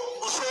banko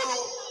bu solu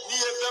ni e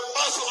dem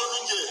baso la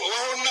nje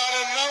waxon na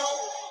la naw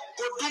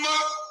ko duma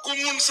ku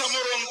mun sa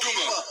morom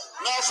duma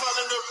na fa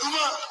la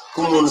duma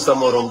ku mun sa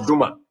morom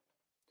duma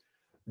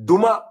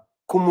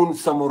ku mun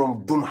sa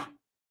morom duma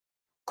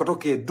koto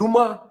ke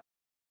duma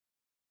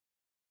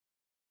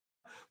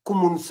ku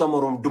mun sa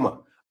morom duma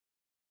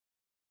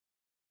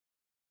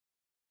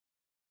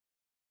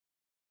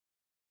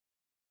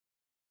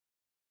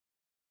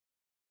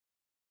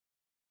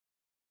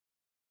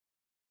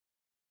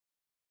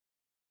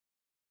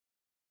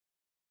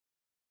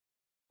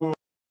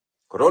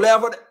koto le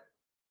afode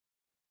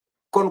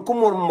kon ku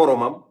mun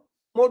moromam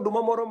mo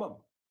duma moromam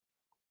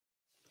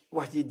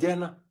waxi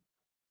jena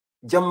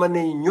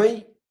jamane ñoy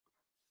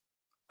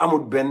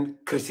amul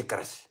ben krisi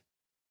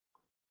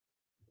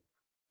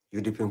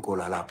yu dipin ko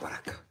la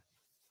baraka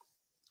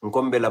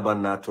ngombe la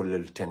banna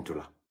tolel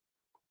tentula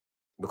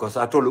because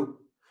atolu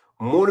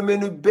molu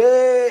menu be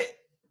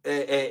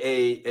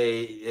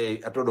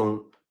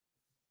atodon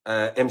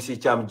MC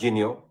Cham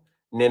Junior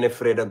nene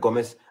Freda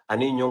Gomez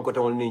ani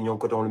nyonkotol ni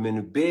nyonkotol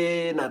menu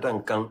be na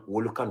tan kan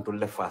wolu kanto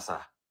le fasa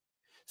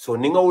so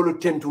ninga wolu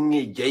tentu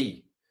ngi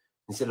jey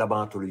nsi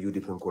labanto lu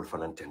UDP ko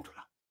fanan tentu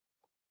la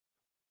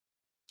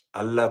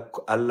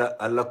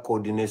alla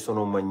coordination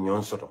o man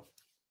nyon soto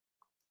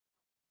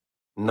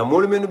na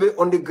mol menu be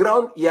on the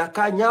ground ya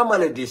ka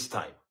nyamale this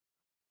time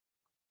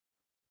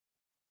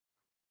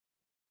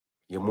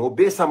ye mo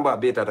be samba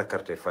be tata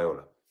carte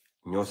fayola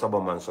nyo saba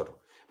man soto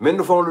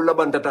mendu fon lu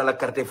labantata la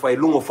carte fay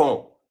lungo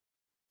fon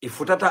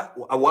ifutata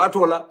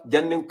awato la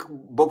jannin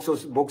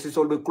boxes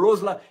solbe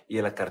close la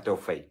yela carte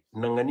fay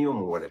nangani o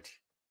mu walati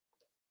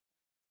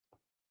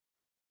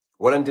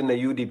walanti na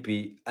UDP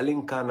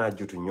alin kana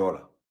jutu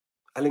nyola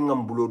alin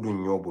ngambulo du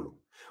nyobulu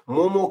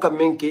momo ka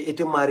menke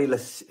ete mari la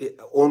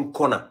on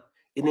kona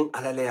inin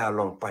alale ya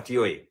long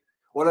patioye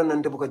wala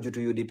nante buka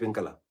jutu UDP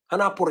nkala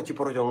hana porochi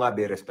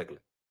ngabe respect la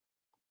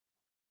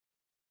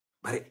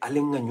bari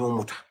alin nga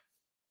nyomuta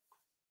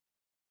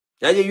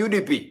yaje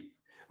UDP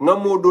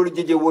ngamo dol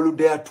jeje wolu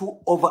they are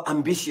too over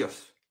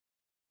ambitious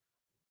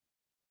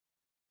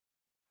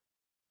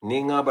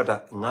ni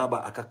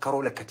ngaba aka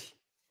karole kati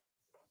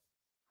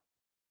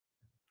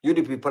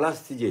UDP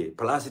place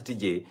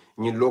tije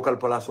ni local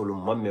place lu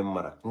mamme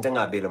mara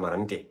ndenga be mara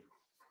nte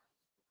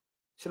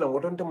sila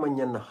wotonte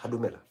manyanna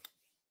hadumela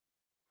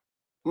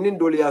nin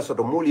doli ya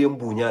soto moli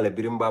embunya le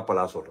birimba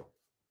place soto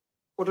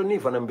woto ni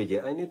fana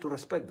mbeje I need to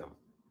respect them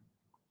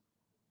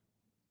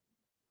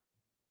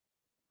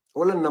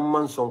wala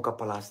namman son ka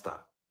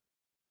palasta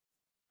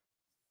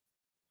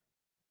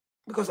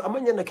because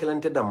amanya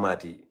kelante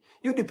damati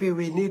UDP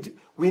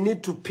we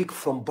need to pick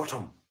from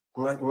bottom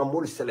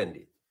ngamol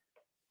selendi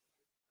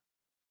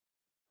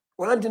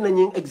wala dina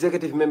nying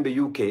executive member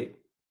UK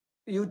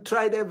you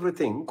tried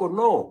everything ko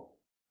no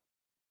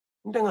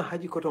ndenga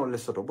haji koton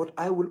lesoto but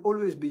I will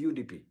always be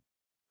UDP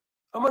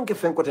amanke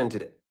fen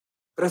kotentide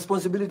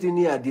responsibility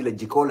ni adila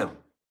jikolem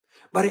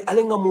bari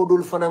alenga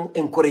modul fanan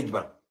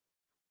encouragement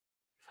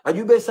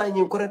ajube sa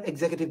nyin correct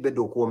executive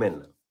bedo ko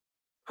men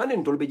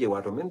hanin tol beje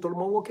wato men tol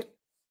mo woke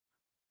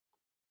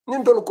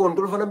nin tol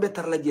control fanan be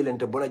tarla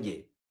jelente bolaje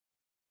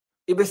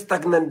ibe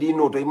stagnant di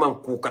noto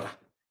iman kukata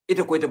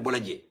ite ko ite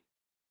bolaje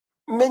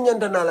men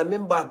nyanda nala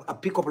memba a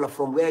pick up la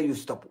from where you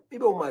stop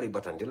ibe o mari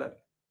batandila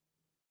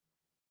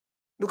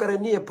dukare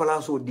ni e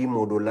palaso di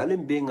modo la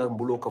lembe nga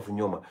mbulo ka fu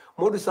nyoma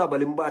modu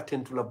sabale mba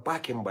tentula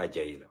bake mba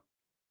jayila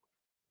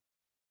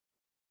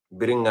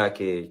biringa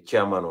ke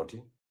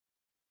chairmanoti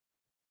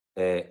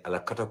ala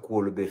kata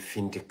kuolu be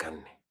finti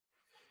kanne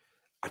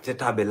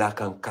ateta be la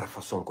kan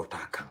karfa sonko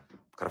takan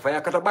karfa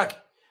ya kata baki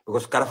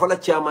because karfa la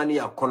chairman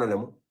ya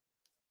konolemu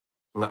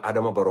nga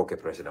Adama Barrow ke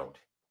president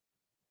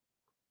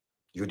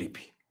UDP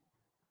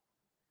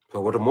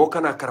so woto mo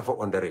kana karfa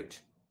on the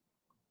rate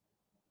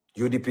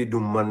UDP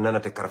dum man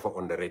nanate karfa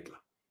on the rate la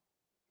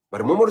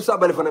but Momodu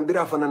Sabali fana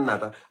bira fana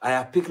nata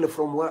I pick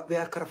from where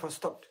karfa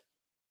stopped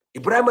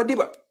Ibrahima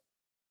Diba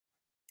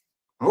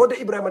mode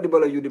Ibrahima Diba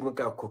la UDP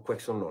ka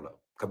question no la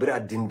kabira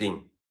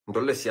dinding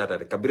ndolle siata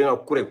de kabira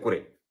kure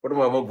woto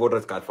ma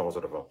voters card fa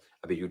so dafa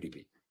abe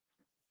UDP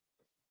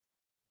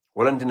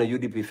walantina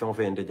UDP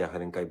fe ende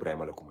jaxaren kay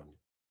Ibrahima la commande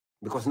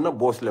because na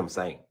boss lem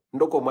saying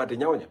ndoko mate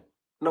nyawnya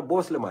na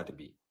boss le mate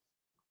bi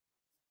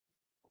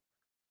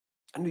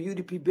and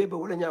UDP bebe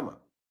wala nyama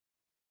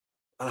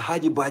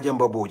Alhaji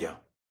Bajamba Boja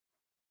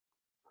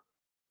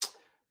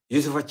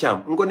Yusufa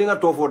Cham ngoni nga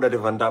tofo da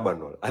defanda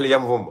banol ali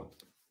yam vomba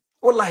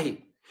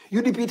wallahi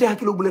UDP te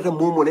hakilo buleta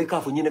momo le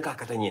ka fo nyine ka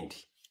kata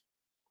nyenti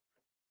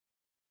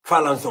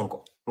Falan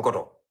Sonko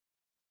ngoto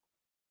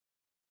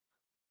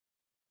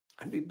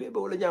andi bebe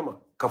wala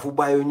nyama kafu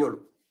bayo nyolo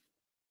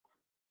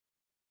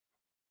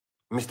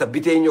Mr.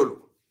 Bite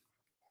nyolo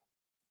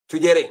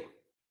tujere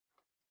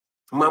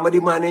Mamadi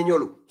Mane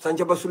nyolo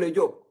Sancha Basule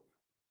Job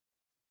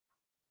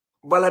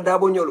Bala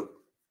Dabo nyolo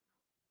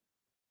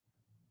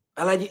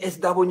Alaji S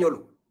Dabo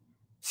nyolo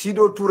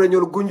Sido Touré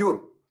nyolo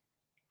Gunjur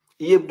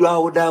yeb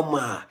dawo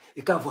dama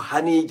ikafu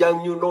hani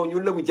jang ñu no ñu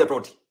lamu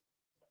jatoti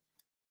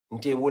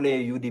nte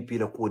wole UDP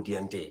la ko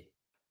diante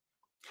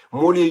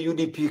mole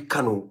UDP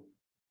kanu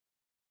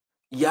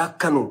ya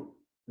kanu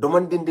do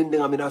man dindin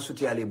ngamina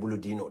suti ale bulu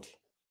dinoti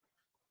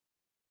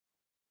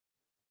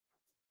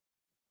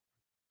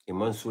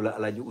iman sula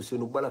alaji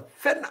usenu bala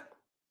fenna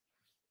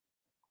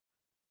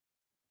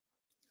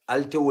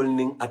alte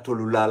wolning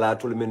atolu lala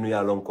atolu menu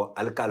ya lonko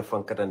alkal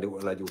fankatande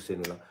alaji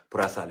usenu la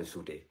pour asale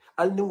suté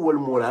alni wol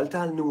mola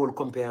alta alni wol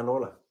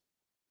compéanola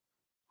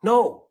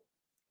no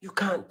you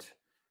can't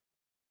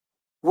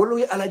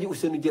wolu alaji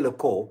usenu jele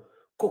ko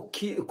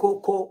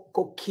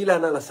kila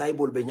na la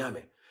saibol be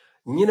nyame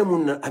nyina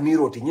mun na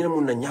amiroti nyina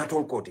mun na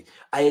nyaton koti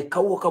ay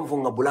kawo kam fo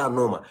ngabula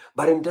noma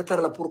bare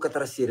ntatar la pour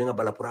katara sire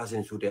ngabala pour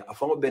asen suté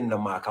afango ben na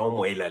ma kam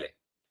mo ilale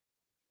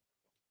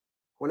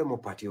wala mo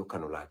patio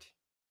kanulati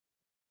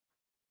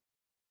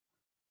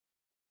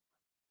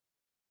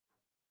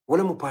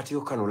wala mo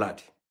patio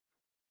kanulati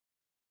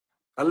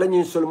alla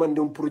nyin solman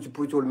dum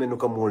puruci wol menu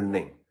kam wol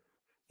nen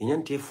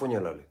nyanti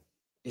foñalale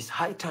It's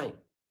high time.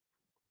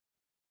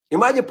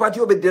 Imagine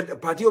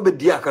party obe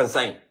dia kan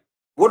sign.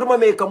 What ma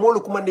me kamol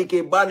kumande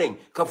ke banen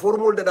ka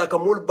formul da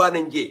kamol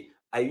banen je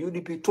ay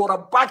UDP tora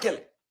bakel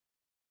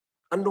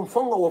andum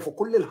fonga wo fo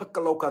kullel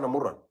hakka law kana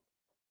murran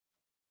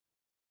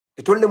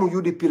e tolle mu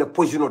UDP la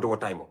position to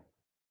time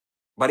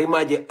bari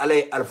maje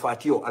alay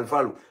alfatio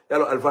alfalu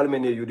yalo alfal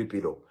men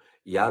UDP do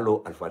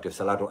yalo alfatio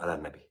salatu ala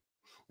nabi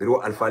biro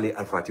alfali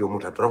alfatio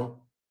mutadron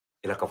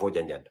ila kafo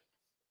janjanda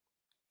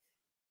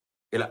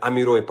ila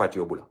amiro e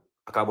patio bula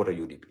akabota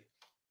UDP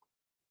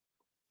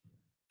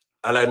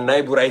ala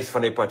naibu rais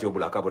fane patio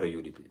bula akabota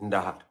UDP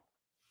ndahat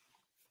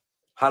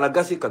hala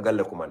gasi ka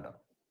galle kumanda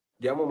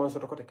diamo man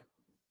soto kotek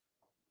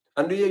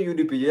andu ye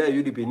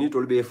UDP ni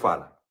tolbe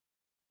fala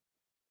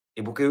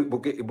e buke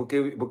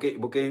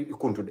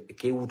kuntu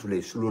ke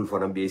wutule sulul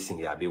fana be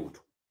singa be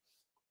wutu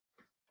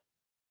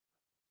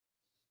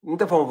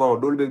nta fam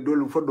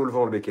dol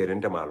fam be kere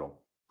nta malo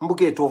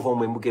mbuke to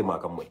fam mbuke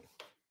makam moy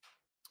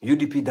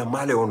UDP da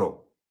male ono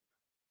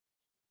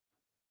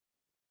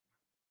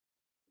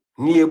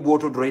ni e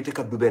boto droite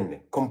ka dubenne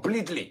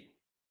completely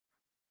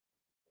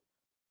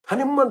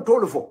hanim man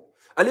tolo fo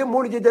ale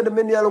moli je jande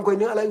men yalon koy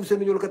ni ala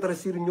useni ñol katara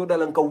sir ño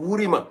dalan ka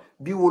wurima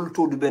bi wol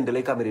to dubende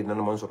lay camere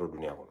nan man soto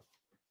dunia ko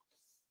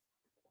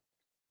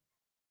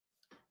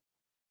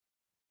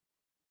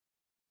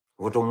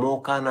woto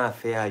mo kana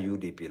fea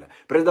UDP la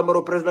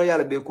president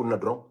yala be kunna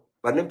dron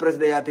banem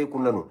president yate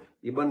kunna no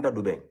ibanta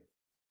duben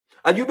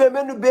ajube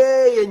men be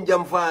yen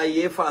jamfa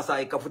ye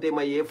fasa e kafute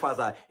ma ye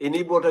fasa e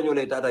ni bota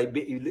ñole tata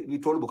bi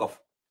tol bu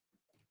kaf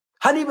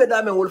hani be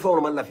dame wol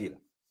fawol man la fila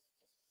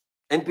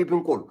NPP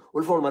kol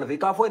wol fawol man fi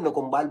ka fo en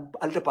ko mbal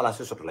alte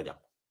palace soto la jam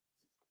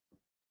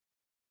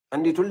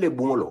andi tolle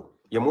bumolo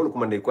ye mol ko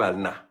mande ko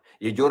alna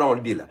ye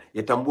jorawol dila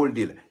ye tambol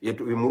dila ye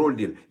murol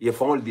dila ye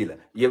fawol dila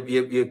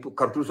ye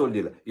cartouche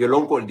dila ye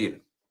lonkol dila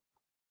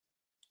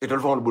e tol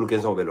fawol bul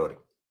ken so be lori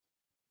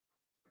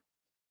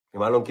e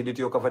malon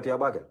kiditi o kafati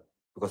abagal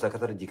because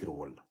akatara jikiru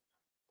wala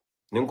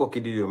ninko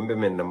kididi mbe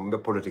men mbe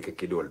politique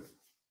kidol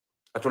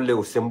atolle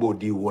o sembo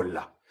di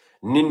wala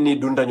ninni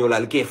dunda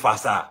nyolal ke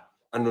fasa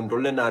andon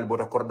tolle na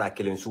albota korda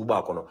kelen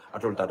suba kono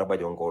atol tata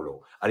bajon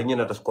kolo ali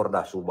nyina tas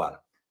korda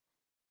suba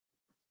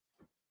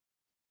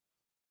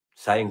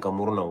sayin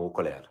kamurna wo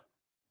koler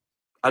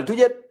al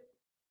tujet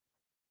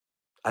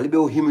ali be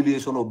o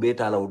humiliation o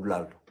beta la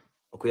udlalto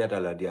ko yata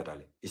la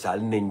diatale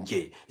isal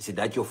nenje isi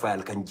dacho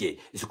file kanje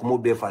isi kumo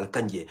be file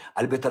kanje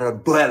albetara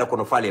doyala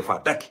kono fale fa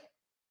taki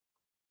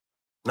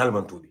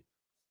nalman tubi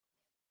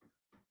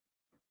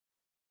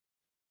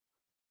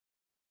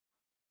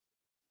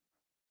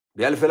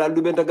be al felal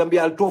du benta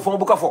Gambia al to fon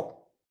bu ka fo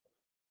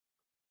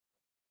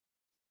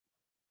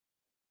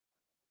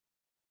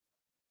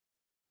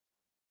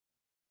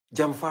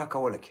jamfa ka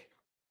woleke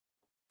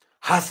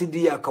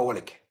hasidiya ka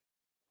woleke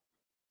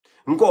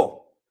nko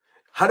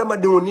hadama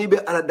de woni be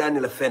ala dani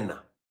la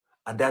fenna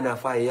adana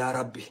fa ya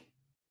rabbi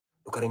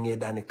do kare ngi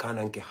dani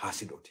kananke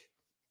hasidote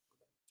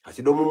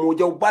hasido mo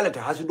jaw balete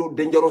hasido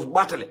dangerous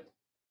batale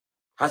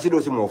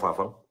hasido si mo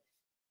fafam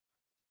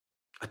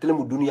atele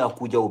mu dunia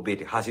ku jaw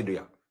bete hasido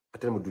ya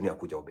atele mu dunia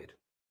ku jaw bete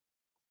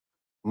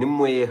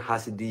nimmoye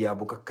hasidiya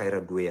bu ka kayra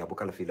duya bu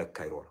kala fi la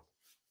kayro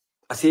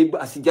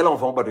asi jalan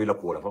fam bado la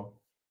ko la fam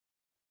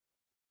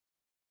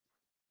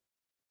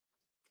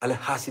ala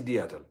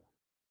hasidiya tal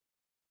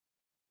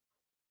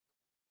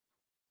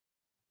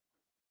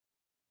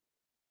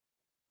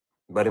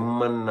bari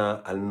manna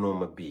al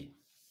noma bi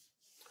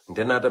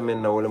ndenata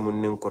men na wala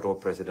mun nin koto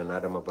president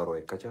Adama Barrow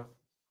e kacha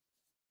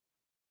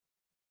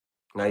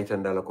ngaita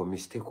ndala ko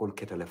mistake ol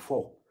ketale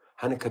fo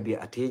han kabi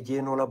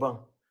ateje no la ban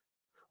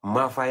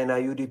ma fayna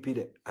UDP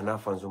de ana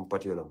fanzum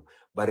patiolam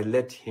bari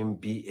let him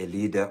be a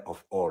leader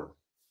of all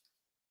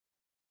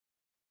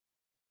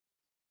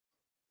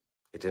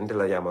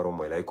itendela ya maro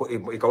moyla ko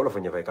ikawla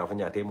fanya fay ka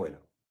fanya te moyla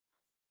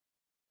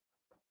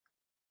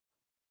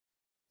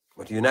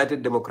but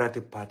United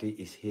Democratic Party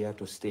is here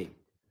to stay.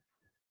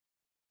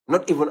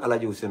 Not even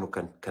Alaji Usenu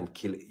can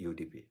kill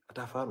UDP.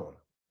 Ata fano.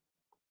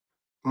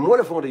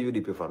 Mole fond de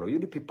UDP fano.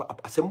 UDP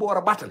asembo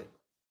ora battle.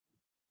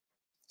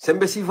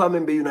 Sembe sifa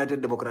membe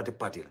United Democratic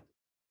Party.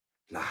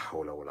 La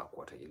hawla wala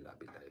quwwata illa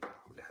billahi.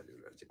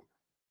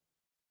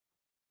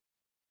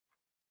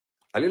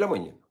 Alila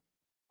mwenye.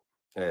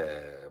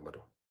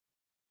 Mato.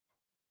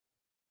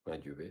 In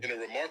a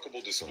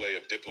remarkable display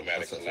of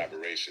diplomatic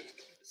collaboration,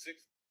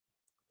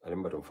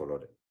 Alim batum follow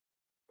de.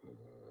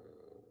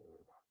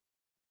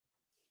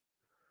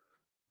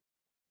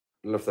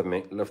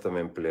 Left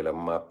them play la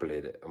ma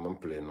play de. Man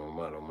play no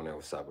malo mune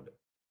usabu de.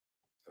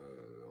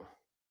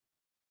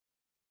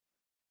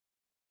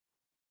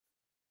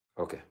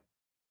 Okay.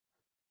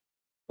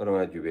 What am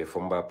I doing?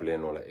 Fomba play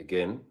no la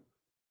again.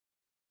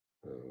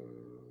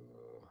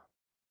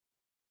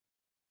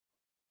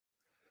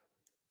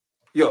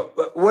 Yo,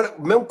 wala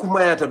même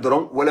kumayata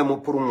doron wala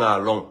mo pour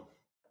ngalong.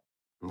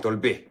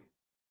 Ntolbe.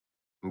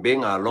 Mbe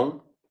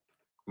ngalong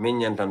men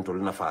nyantantol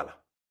na fala.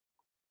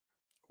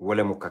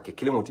 Wala mo kake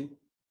kilimoti.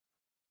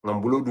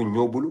 Ngambulo du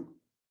nyobulu.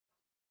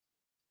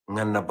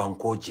 Nganna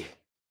bankoje.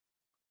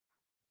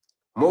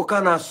 mo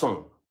kana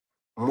son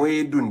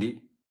moye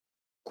dundi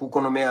ku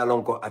kono me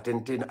alon ko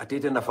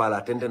atete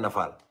nafala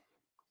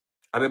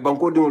abe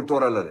banko dingol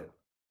tora la de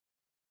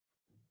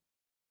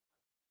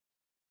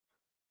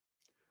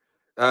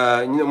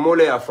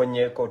mole ya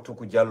fonye ko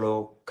tuku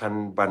jallo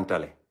kan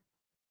bantale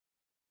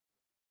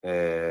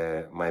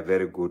my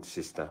very good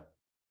sister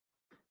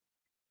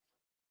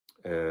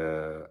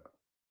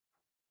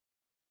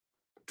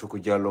tuku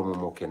jallo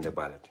mo kende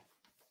balade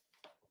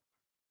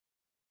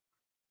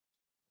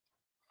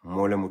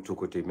mole mu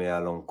tukuti me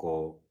alon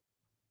ko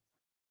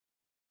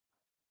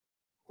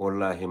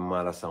wallahi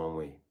mala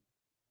sangoy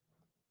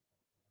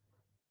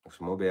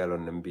mo be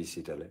alon nambi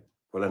sitale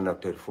wala na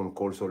telephone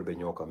call sol be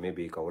nyoka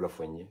maybe ka wala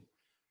fonye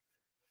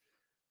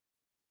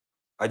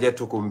aja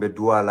tuku mbe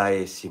duwala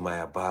e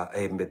simaya ba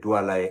mbe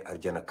duwala e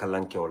arjana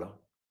kalankewla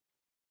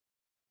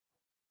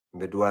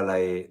mbe duwala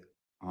e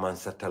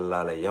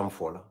mansatallala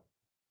yamfola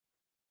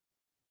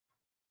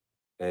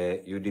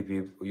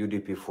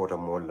UDP fota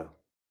molla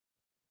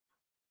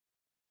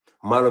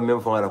malo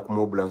men fangala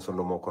kumo bulan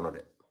sondo mo kono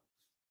de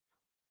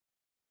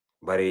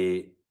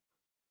bari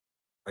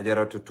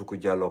ajaratu tuku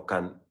jalo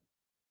kan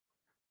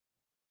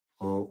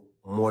mo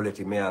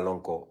moleti me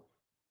alonko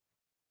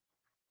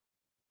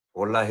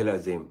wallahi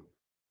lazim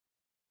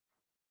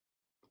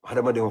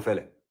hadama de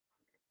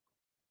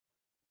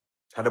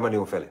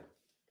fele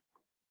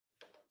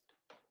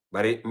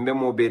bari mbe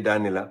mo be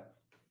danila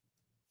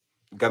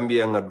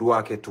Gambia nga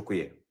duwa ke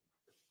tukuye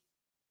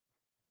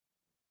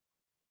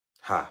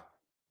ha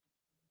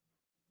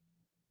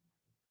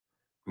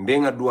mbe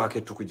nga duwa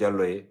ke tuku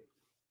jallo ye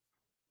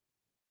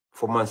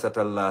fo man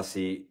satalla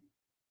si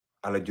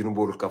ala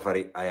junubul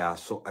kafari aya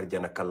so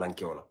arjana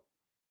kallanke wala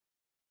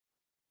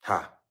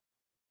ha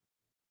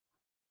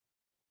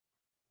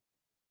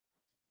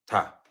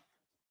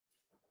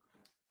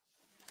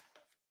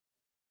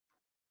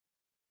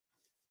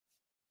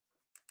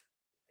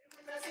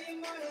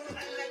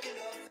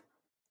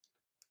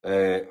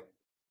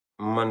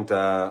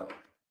manta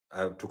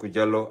tuku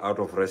jallo out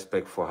of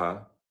respect for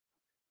her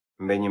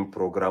mbenyim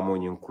programo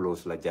nyin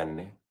close la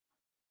janne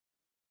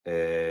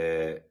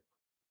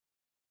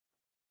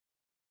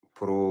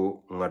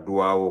pro nga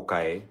duwawo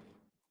kaye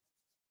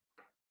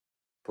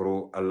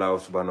pro Allah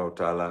subhanahu wa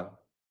ta'ala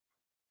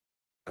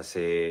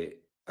ase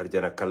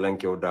arjana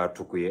kallanke o da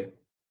tukuye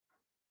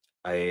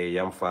ay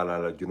yam fala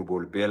la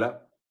junubol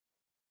bela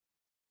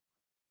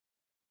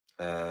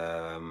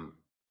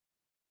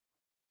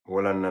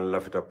wala nan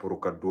lafita pour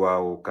ka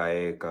duwawo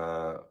kaye ka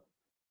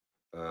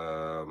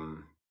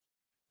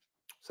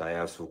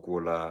saya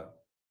sukula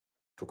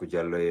tuku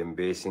jallo e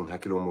mbe sin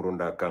hakilo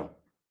murunda kan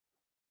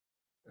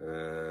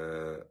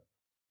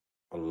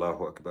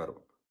Allahu akbar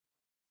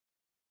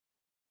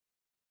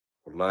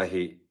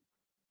wallahi